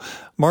 Marco,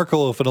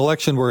 if an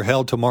election were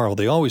held tomorrow,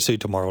 they always say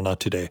tomorrow, not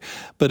today,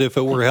 but if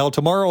it were held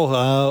tomorrow,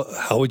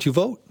 how would you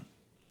vote?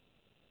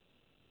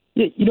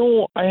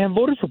 Yeah, I have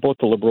voted for both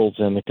the Liberals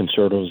and the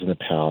Conservatives in the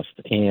past,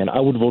 and I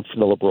would vote for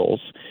the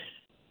Liberals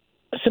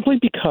simply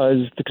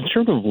because the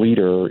Conservative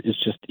leader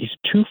he's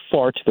too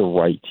far to the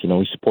right.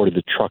 He supported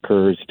the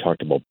truckers, he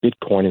talked about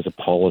Bitcoin as a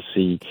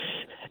policy,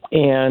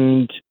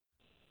 and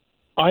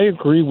I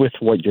agree with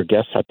what your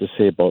guests had to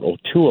say about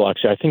O'Toole.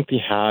 Actually, I think they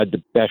had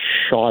the best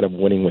shot of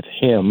winning with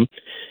him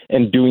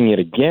and doing it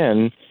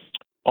again.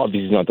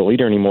 Obviously, he's not the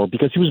leader anymore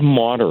because he was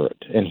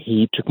moderate and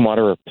he took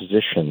moderate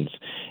positions.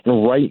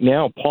 And right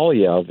now,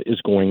 Poilievre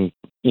is going,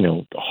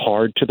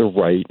 hard to the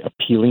right,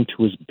 appealing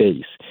to his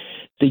base.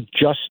 They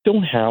just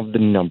don't have the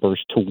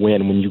numbers to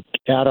win when you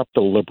add up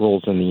the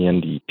Liberals and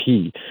the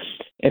NDP.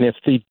 And if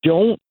they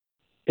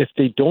if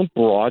they don't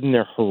broaden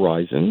their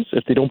horizons,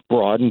 if they don't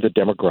broaden the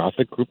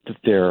demographic group that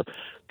they're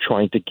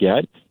trying to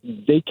get,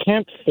 they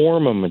can't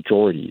form a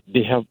majority.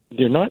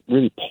 They're not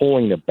really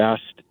polling the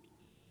best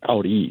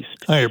out east.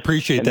 I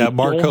appreciate that,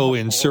 Marco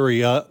in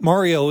Surrey.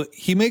 Mario,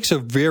 he makes a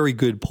very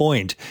good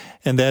point,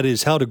 and that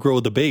is how to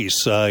grow the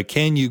base.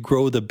 Can you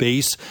grow the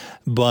base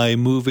by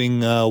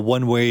moving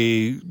one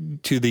way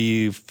to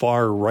the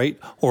far right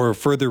or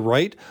further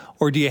right,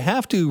 or do you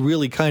have to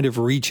really kind of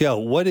reach out?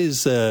 What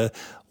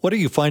are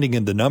you finding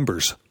in the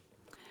numbers?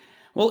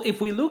 Well,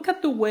 if we look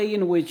at the way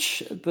in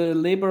which the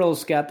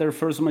Liberals got their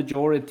first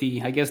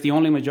majority, I guess the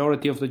only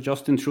majority of the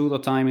Justin Trudeau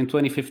time in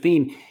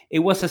 2015, it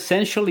was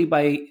essentially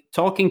by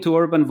talking to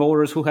urban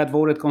voters who had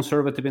voted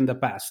Conservative in the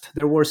past.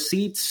 There were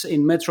seats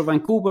in Metro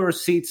Vancouver,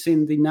 seats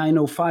in the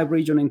 905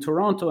 region in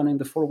Toronto, and in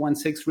the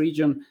 416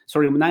 region,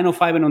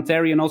 905 in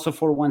Ontario, and also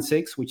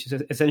 416, which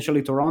is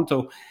essentially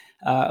Toronto,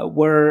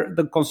 where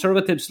the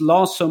Conservatives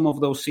lost some of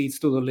those seats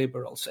to the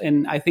Liberals.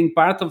 And I think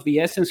part of the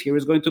essence here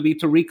is going to be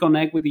to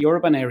reconnect with the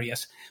urban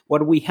areas.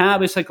 What we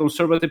have is a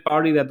Conservative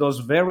Party that does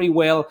very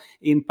well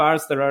in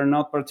parts that are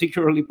not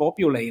particularly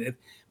populated.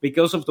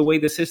 Because of the way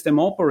the system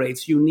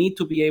operates, you need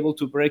to be able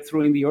to break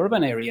through in the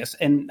urban areas.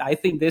 And I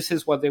think this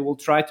is what they will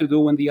try to do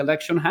when the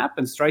election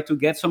happens, try to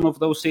get some of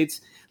those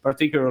seats,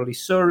 particularly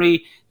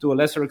Surrey, to a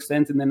lesser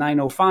extent in the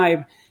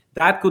 905.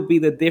 That could be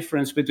the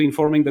difference between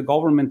forming the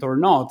government or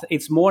not.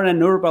 It's more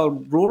an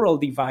urban-rural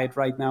divide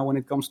right now when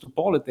it comes to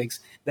politics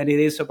than it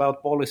is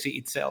about policy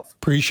itself.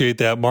 Appreciate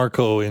that,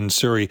 Marco in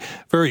Surrey.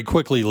 Very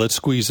quickly, let's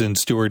squeeze in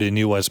Stuart in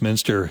New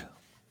Westminster.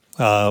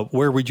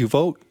 Where would you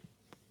vote?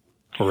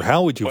 Or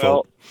how would you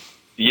vote?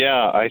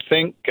 Yeah, I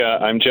think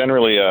I'm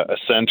generally a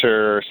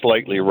center,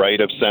 slightly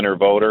right of center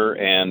voter,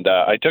 and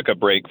I took a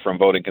break from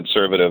voting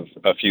Conservative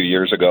a few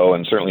years ago,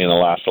 and certainly in the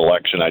last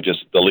election,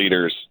 the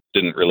leaders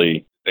didn't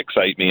really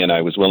excite me, and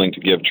I was willing to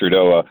give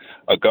Trudeau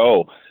a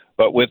go.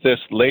 But with this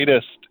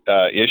latest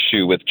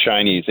issue with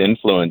Chinese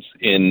influence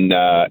in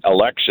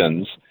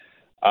elections,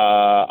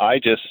 I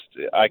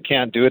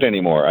can't do it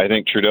anymore. I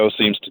think Trudeau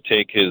seems to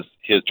take his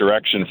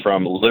direction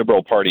from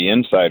Liberal Party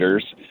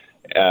insiders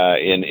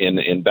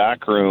in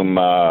backroom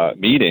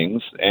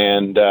meetings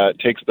and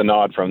takes the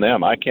nod from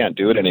them. I can't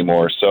do it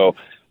anymore. So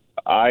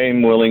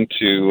I'm willing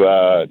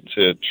to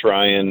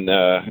try and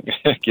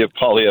give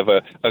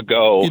Poilievre a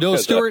go. You know,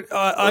 Stuart,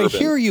 I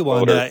hear you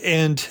on that.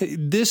 And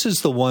this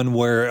is the one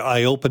where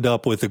I opened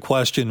up with a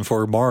question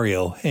for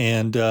Mario.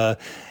 And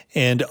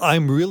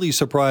I'm really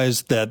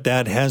surprised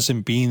that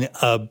hasn't been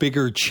a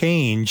bigger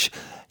change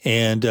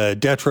and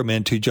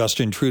detriment to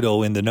Justin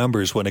Trudeau in the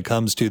numbers when it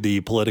comes to the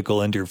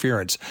political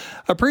interference.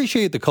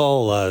 Appreciate the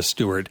call,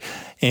 Stuart.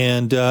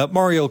 And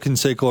Mario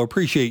Canseco,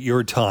 appreciate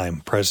your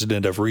time,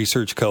 President of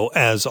Research Co.,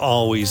 as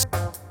always.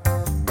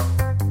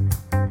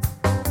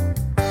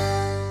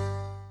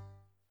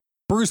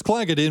 Bruce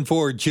Claggett in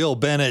for Jill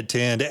Bennett.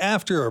 And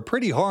after a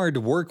pretty hard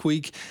work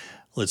week,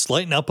 let's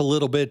lighten up a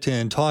little bit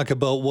and talk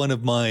about one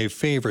of my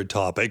favorite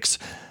topics,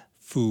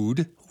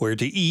 food, where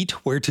to eat,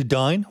 where to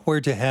dine,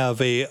 where to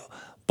have a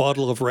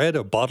bottle of red,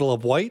 a bottle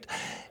of white,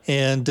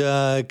 and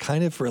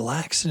kind of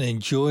relax and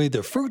enjoy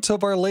the fruits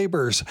of our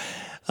labors.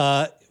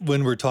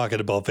 When we're talking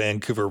about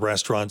Vancouver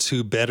restaurants,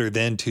 who better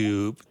than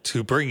to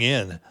bring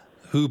in?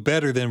 Who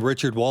better than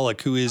Richard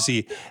Wallach, who is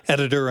the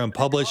editor and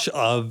publisher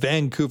of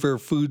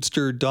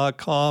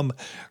VancouverFoodster.com.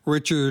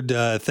 Richard,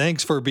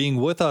 thanks for being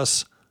with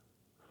us.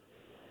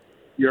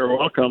 You're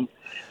welcome.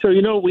 So,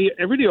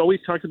 everybody always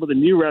talks about the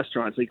new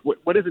restaurants. Like,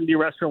 what is a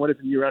new restaurant? What is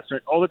a new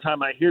restaurant? All the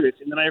time I hear this.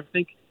 And then I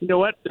think, you know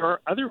what? There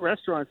are other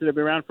restaurants that have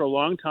been around for a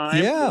long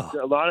time. Yeah.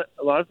 A lot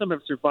of them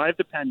have survived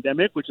the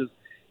pandemic, which is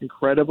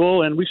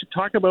incredible. And we should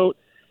talk about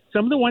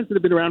some of the ones that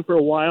have been around for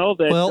a while.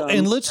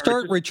 And let's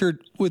start, Richard,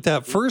 with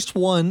that first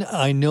one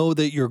I know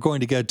that you're going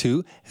to get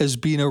to has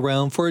been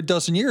around for a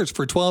dozen years,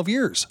 for 12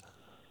 years.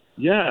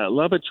 Yeah,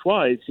 Love It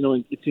Twice.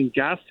 It's in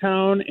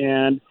Gastown,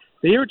 and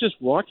they are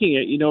just walking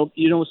it.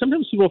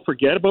 Sometimes people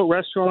forget about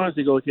restaurants.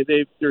 They go, okay,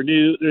 they're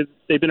new.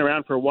 They've been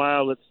around for a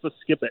while. Let's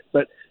skip it.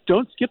 But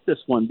don't skip this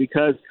one,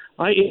 because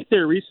I ate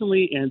there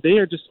recently, and they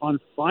are just on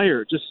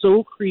fire, just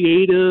so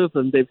creative,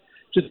 and they've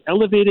just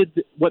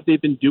elevated what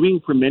they've been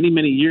doing for many,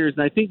 many years.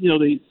 And I think,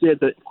 they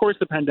said that, of course,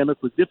 the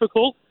pandemic was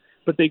difficult,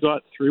 but they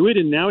got through it,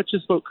 and now it's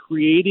just about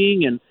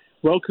creating and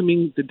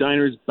welcoming the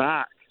diners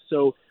back.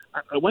 So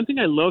one thing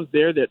I love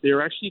there, that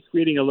they're actually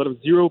creating a lot of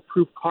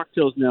zero-proof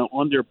cocktails now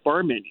on their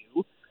bar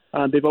menu.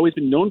 They've always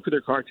been known for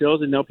their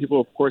cocktails, and now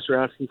people, of course, are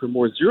asking for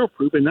more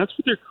zero-proof, and that's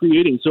what they're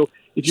creating. So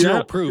if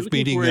zero-proof,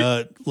 meaning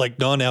like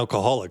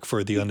non-alcoholic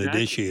for the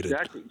uninitiated.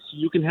 Exactly. So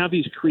you can have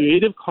these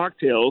creative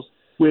cocktails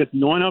with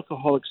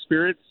non-alcoholic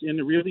spirits,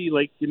 and really,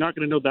 you're not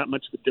going to know that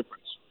much of a difference.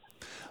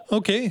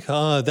 Okay,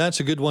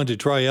 that's a good one to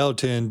try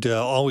out, and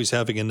always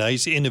having a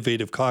nice,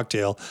 innovative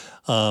cocktail.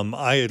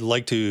 I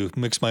like to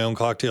mix my own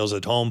cocktails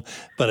at home,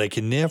 but I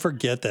can never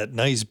get that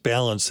nice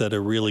balance that a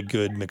really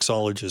good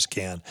mixologist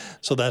can.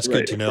 So that's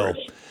good to know.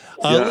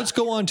 Yeah. Let's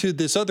go on to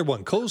this other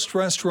one, Coast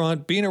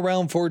Restaurant, been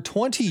around for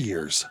 20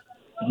 years.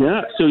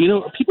 Yeah, so,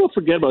 people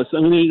forget about this.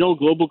 I mean,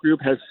 Global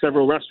Group has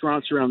several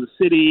restaurants around the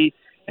city,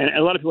 and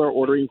a lot of people are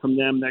ordering from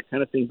them, that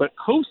kind of thing. But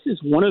Coast is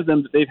one of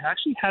them that they've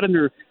actually had in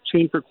their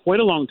chain for quite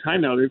a long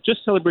time now. They've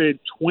just celebrated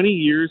 20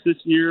 years this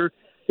year.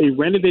 They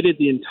renovated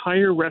the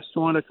entire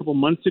restaurant a couple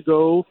months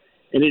ago,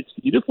 and it's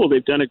beautiful.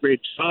 They've done a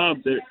great job.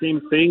 The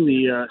same thing,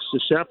 the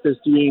chef is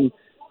doing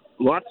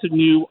lots of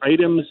new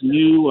items,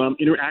 new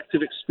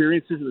interactive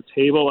experiences at the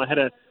table. I had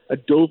a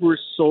Dover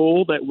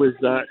sole that was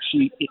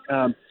she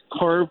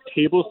carved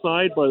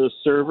tableside by the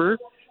server.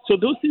 So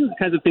those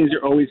kinds of things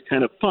are always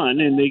kind of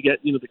fun, and they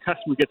get, the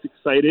customer gets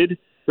excited,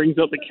 brings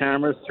out the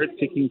camera, starts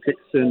taking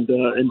pics and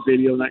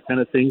video and that kind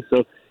of thing.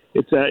 So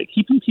it's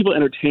keeping people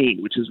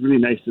entertained, which is really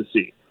nice to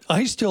see.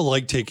 I still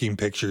like taking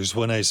pictures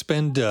when I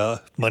spend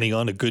money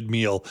on a good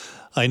meal.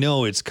 I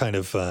know it's kind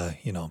of,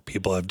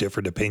 people have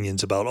different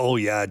opinions about,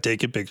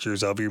 taking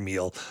pictures of your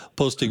meal,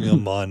 posting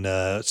them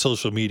on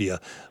social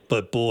media.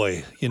 But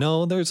boy,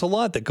 there's a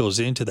lot that goes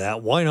into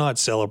that. Why not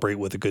celebrate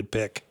with a good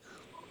pic?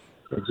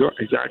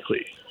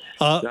 Exactly.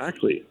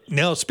 Exactly.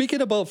 Now,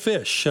 speaking about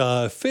fish,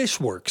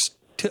 Fishworks.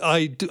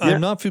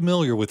 I'm not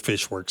familiar with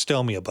Fishworks.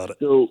 Tell me about it.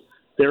 So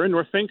they're in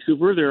North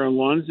Vancouver. They're on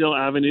Lonsdale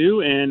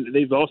Avenue, and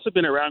they've also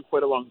been around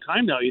quite a long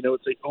time now.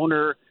 It's an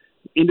owner,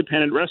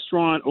 independent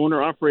restaurant,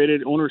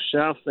 owner-operated,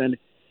 owner-chef, and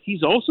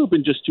he's also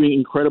been just doing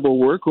incredible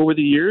work over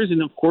the years.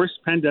 And, of course,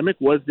 pandemic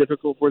was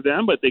difficult for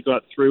them, but they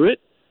got through it.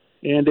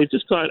 And they've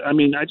just got, I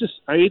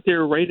ate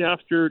there right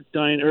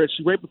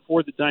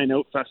before the Dine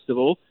Out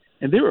Festival,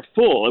 and they were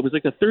full. It was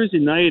like a Thursday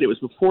night. It was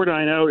before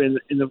Dine Out, and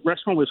the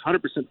restaurant was 100%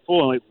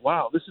 full. I'm like,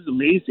 wow, this is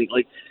amazing.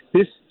 Like,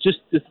 this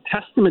a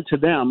testament to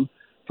them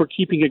for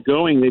keeping it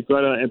going. They've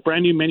got a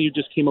brand new menu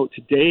just came out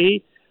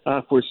today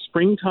for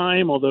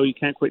springtime, although you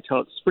can't quite tell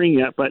it's spring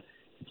yet. But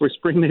for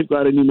spring, they've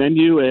got a new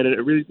menu and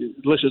a really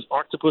delicious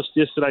octopus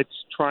dish that I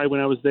tried when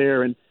I was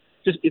there. And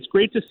just it's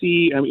great to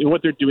see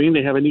what they're doing.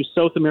 They have a new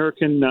South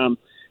American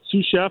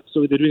sous chef,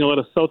 so they're doing a lot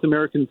of South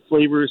American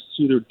flavors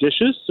to their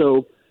dishes.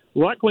 So a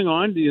lot going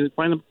on. You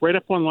find them right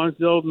up on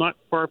Lonsdale, not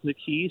far from the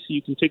quay, so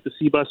you can take the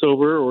sea bus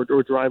over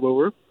or drive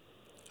over.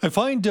 I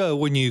find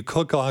when you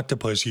cook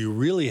octopus, you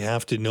really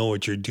have to know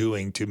what you're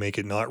doing to make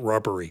it not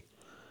rubbery.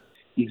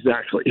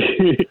 Exactly,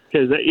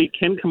 because it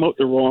can come out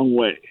the wrong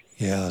way.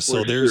 Yeah,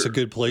 so there's a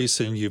good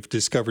place, and you've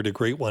discovered a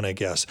great one, I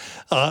guess.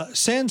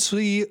 San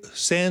Sui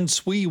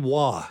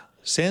Wah,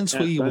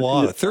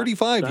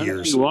 35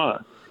 years.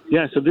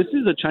 Yeah, so this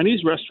is a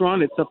Chinese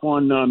restaurant. It's up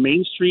on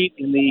Main Street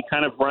in the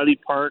kind of Riley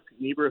Park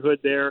neighborhood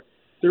there.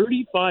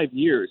 35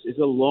 years is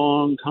a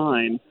long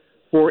time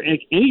for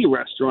any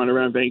restaurant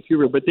around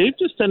Vancouver, but they've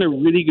just done a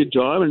really good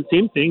job. And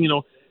same thing,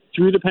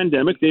 through the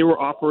pandemic, they were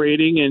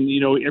operating, and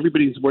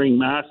everybody's wearing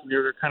masks, and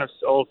they're kind of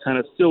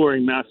still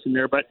wearing masks in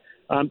there. But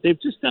they've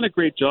just done a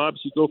great job.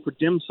 So you go for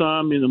dim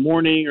sum in the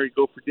morning, or you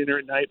go for dinner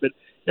at night. But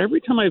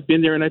every time I've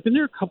been there, and I've been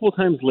there a couple of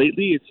times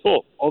lately, it's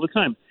full all the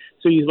time.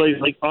 So you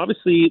like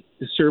obviously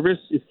the service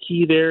is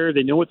key there.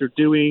 They know what they're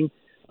doing.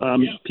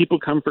 People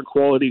come for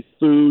quality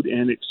food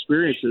and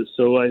experiences.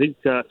 So I think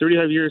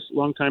 35 years,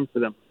 long time for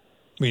them.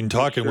 I've been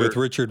talking with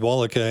Richard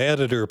Wallach,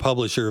 editor,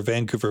 publisher of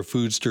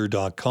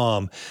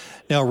VancouverFoodster.com.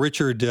 Now,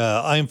 Richard,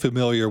 I'm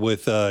familiar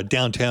with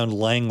downtown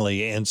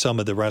Langley and some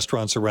of the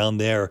restaurants around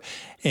there,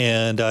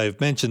 and I've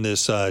mentioned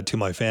this to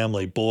my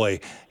family. Boy,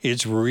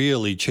 it's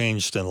really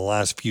changed in the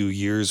last few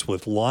years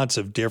with lots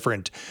of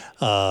different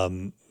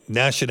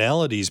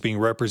nationalities being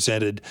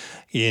represented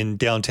in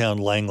downtown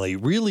Langley.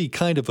 Really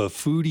kind of a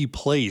foodie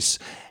place.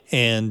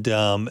 And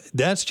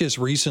that's just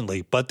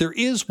recently. But there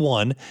is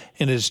one,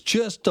 and it's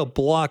just a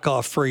block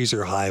off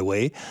Fraser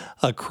Highway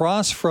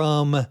across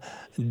from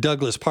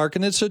Douglas Park,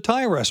 and it's a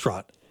Thai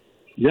restaurant.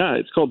 Yeah,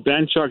 it's called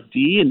Ban Chok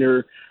D, and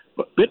they're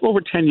a bit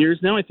over 10 years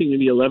now, I think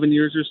maybe 11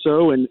 years or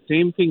so. And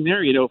same thing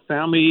there,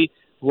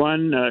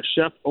 family-run,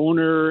 chef,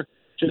 owner,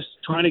 just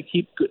trying to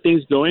keep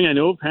things going. I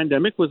know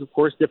pandemic was, of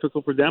course,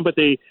 difficult for them, but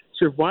they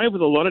survived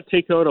with a lot of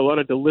takeout, a lot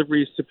of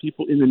deliveries to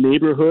people in the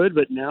neighborhood.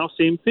 But now,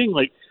 same thing,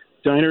 like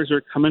diners are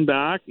coming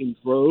back in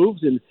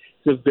droves, and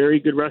it's a very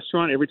good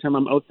restaurant. Every time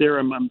I'm out there,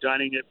 I'm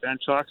dining at Ban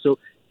Chok. So,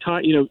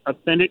 Thai,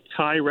 authentic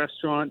Thai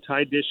restaurant,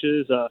 Thai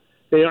dishes.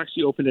 They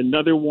actually opened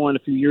another one a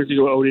few years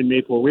ago out in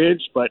Maple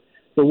Ridge, but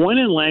the one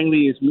in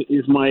Langley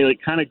is my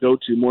kind of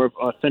go-to, more of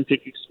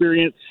authentic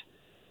experience.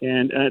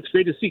 And it's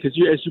great to see because,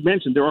 as you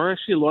mentioned, there are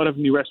actually a lot of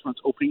new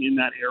restaurants opening in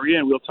that area,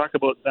 and we'll talk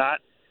about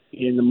that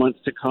in the months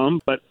to come.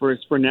 But for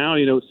now,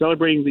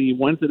 celebrating the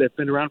ones that have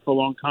been around for a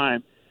long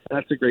time,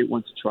 that's a great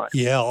one to try.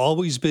 Yeah,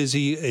 always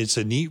busy. It's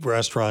a neat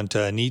restaurant,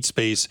 neat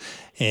space,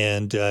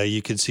 and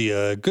you can see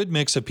a good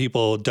mix of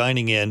people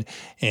dining in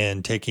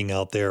and taking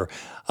out there.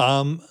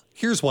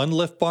 Here's one,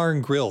 Lift Bar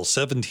and Grill,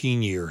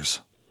 17 years.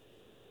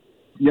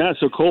 Yeah,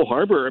 so Cole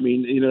Harbour,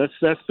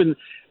 that's been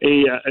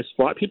a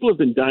spot people have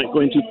been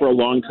going to for a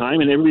long time,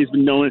 and everybody's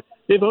been known.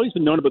 They've always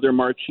been known about their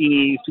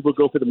martinis. People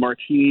go for the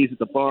martinis at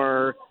the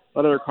bar, a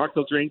lot of their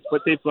cocktail drinks,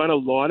 but they've got a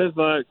lot of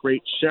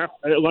great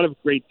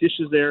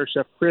dishes there.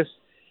 Chef Chris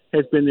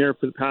has been there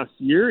for the past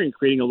year and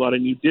creating a lot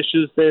of new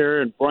dishes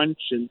there and brunch,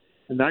 and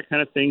and that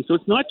kind of thing. So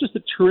it's not just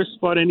a tourist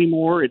spot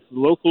anymore. It's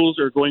locals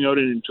are going out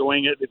and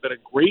enjoying it. They've got a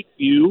great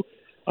view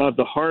of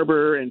the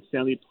harbor and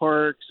Stanley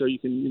Park, so you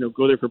can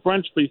go there for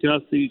brunch, but you can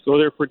also go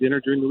there for dinner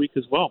during the week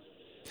as well.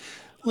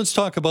 Let's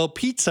talk about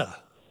pizza.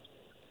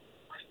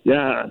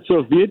 Yeah,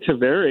 so Via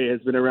Tavere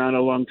has been around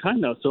a long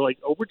time now, so like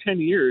over 10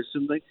 years,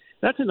 and like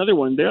that's another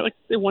one. They're like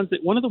one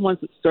of the ones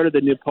that started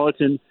the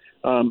Neapolitan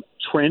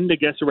trend, I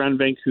guess, around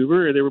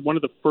Vancouver. They were one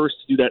of the first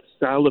to do that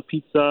style of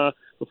pizza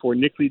before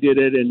Nickley did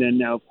it, and then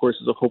now, of course,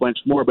 there's a whole bunch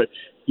more. But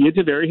Via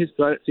Tavere has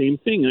got the same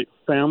thing, like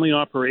family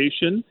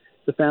operation.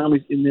 The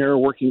families in there are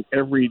working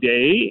every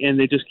day, and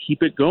they just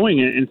keep it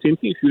going. And same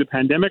thing through the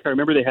pandemic. I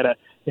remember they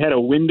had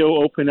a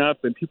window open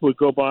up, and people would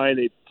go by and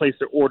they'd place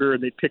their order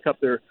and they'd pick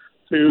up their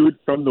food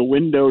from the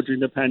window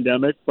during the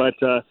pandemic. But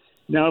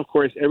now, of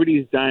course,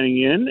 everybody's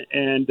dining in,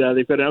 and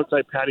they've got an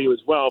outside patio as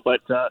well.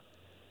 But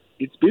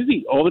it's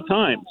busy all the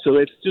time. So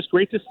it's just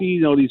great to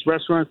see, these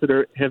restaurants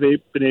that have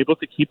been able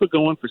to keep it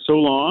going for so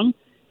long,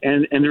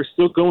 and they're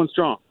still going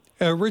strong.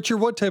 Richard,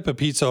 what type of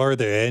pizza are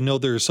they? I know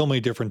there's so many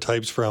different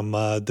types, from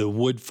the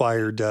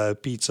wood-fired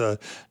pizza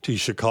to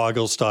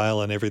Chicago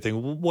style and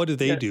everything. What do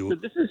they do? So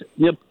this is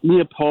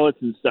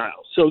Neapolitan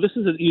style. So this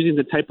is using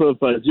the type of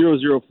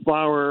 00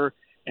 flour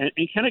and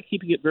kind of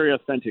keeping it very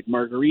authentic.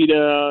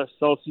 Margarita,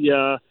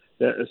 salsia,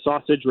 the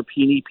sausage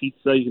rapini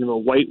pizza. You can have a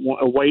white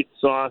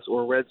sauce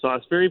or a red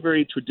sauce. Very,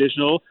 very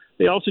traditional.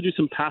 They also do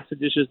some pasta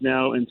dishes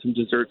now and some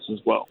desserts as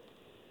well.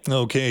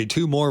 Okay,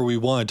 two more we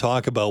want to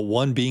talk about,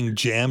 one being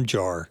Jam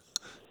Jar.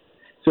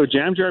 So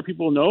Jam Jar,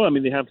 people know,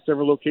 they have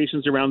several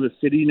locations around the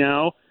city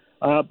now,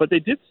 but they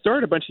did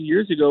start a bunch of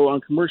years ago on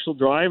Commercial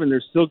Drive, and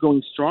they're still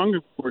going strong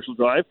on Commercial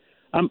Drive.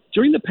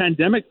 During the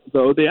pandemic,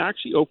 though, they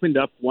actually opened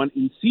up one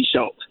in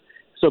Sechelt.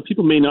 So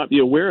people may not be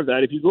aware of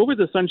that. If you go over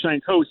the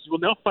Sunshine Coast, you will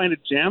now find a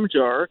Jam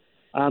Jar.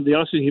 They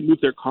also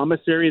moved their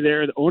commissary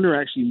there. The owner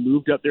actually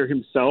moved up there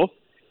himself,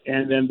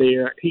 and then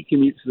he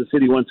commutes to the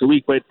city once a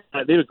week. But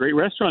they have a great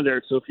restaurant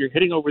there. So if you're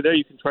heading over there,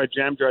 you can try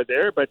Jam Jar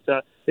there. But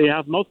they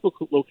have multiple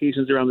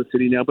locations around the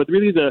city now. But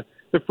really the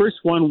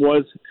first one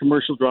was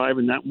Commercial Drive,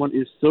 and that one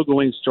is still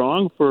going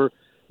strong for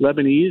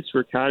Lebanese,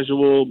 for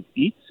casual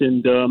eats,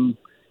 and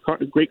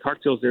great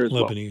cocktails there as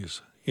well.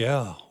 Lebanese.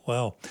 Yeah,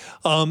 wow.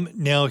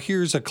 Now,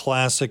 here's a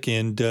classic,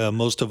 and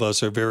most of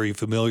us are very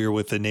familiar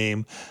with the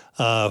name.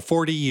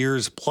 40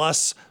 years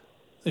plus,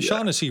 the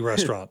Shaughnessy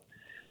Restaurant.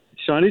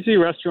 Shaughnessy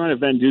Restaurant at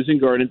Van Dusen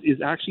Gardens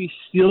is actually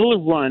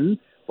still run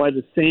by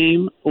the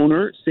same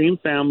owner, same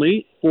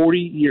family, 40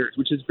 years,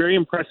 which is very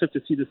impressive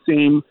to see the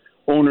same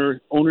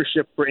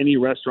ownership for any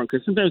restaurant,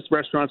 because sometimes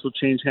restaurants will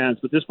change hands,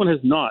 but this one has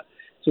not.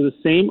 So the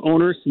same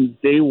owner since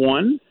day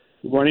one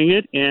running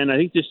it, and I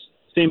think just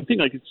same thing.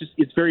 Like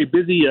it's very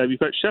busy. We've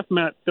got Chef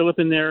Matt Phillip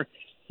in there.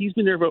 He's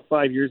been there about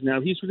 5 years now.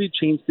 He's really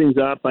changed things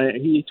up.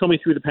 He told me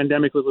through the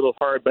pandemic was a little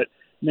hard, but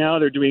now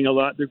they're doing a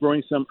lot. They're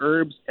growing some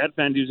herbs at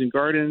Van Dusen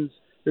Gardens.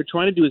 They're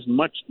trying to do as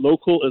much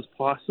local as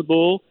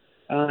possible.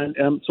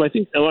 And so I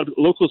think a lot of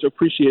locals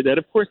appreciate that.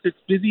 Of course, it's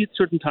busy at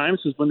certain times,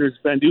 because when there's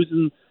Van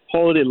Dusen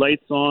holiday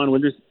lights on,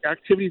 when there's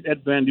activities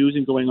at Van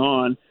Dusen going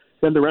on,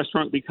 then the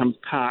restaurant becomes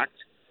packed.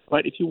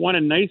 But if you want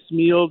a nice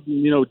meal,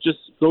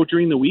 just go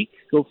during the week,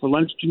 go for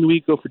lunch during the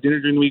week, go for dinner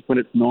during the week when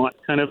it's not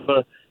kind of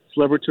a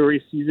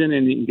celebratory season,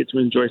 and you can get to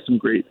enjoy some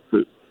great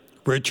food.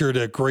 Richard,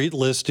 a great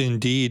list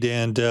indeed,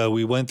 and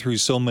we went through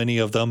so many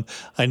of them.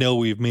 I know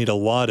we've made a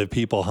lot of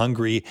people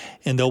hungry,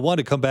 and they'll want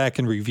to come back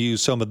and review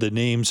some of the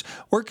names.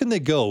 Where can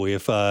they go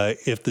if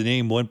the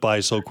name went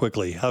by so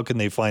quickly? How can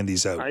they find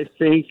these out? I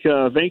think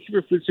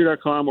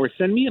VancouverFoodSteer.com, or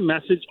send me a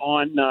message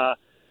on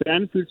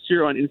Van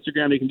Foodsteer on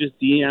Instagram. You can just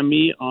DM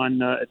me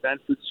on at Van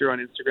Foodsteer on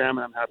Instagram,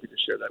 and I'm happy to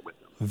share that with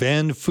them.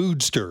 Van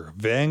Foodsteer,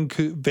 Van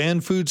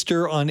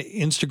Foodsteer on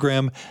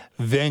Instagram,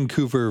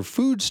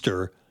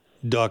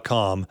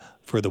 VancouverFoodsteer.com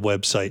for the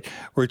website.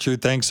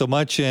 Richard, thanks so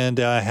much, and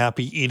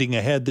happy eating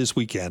ahead this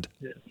weekend.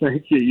 Yeah,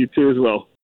 thank you. You too as well.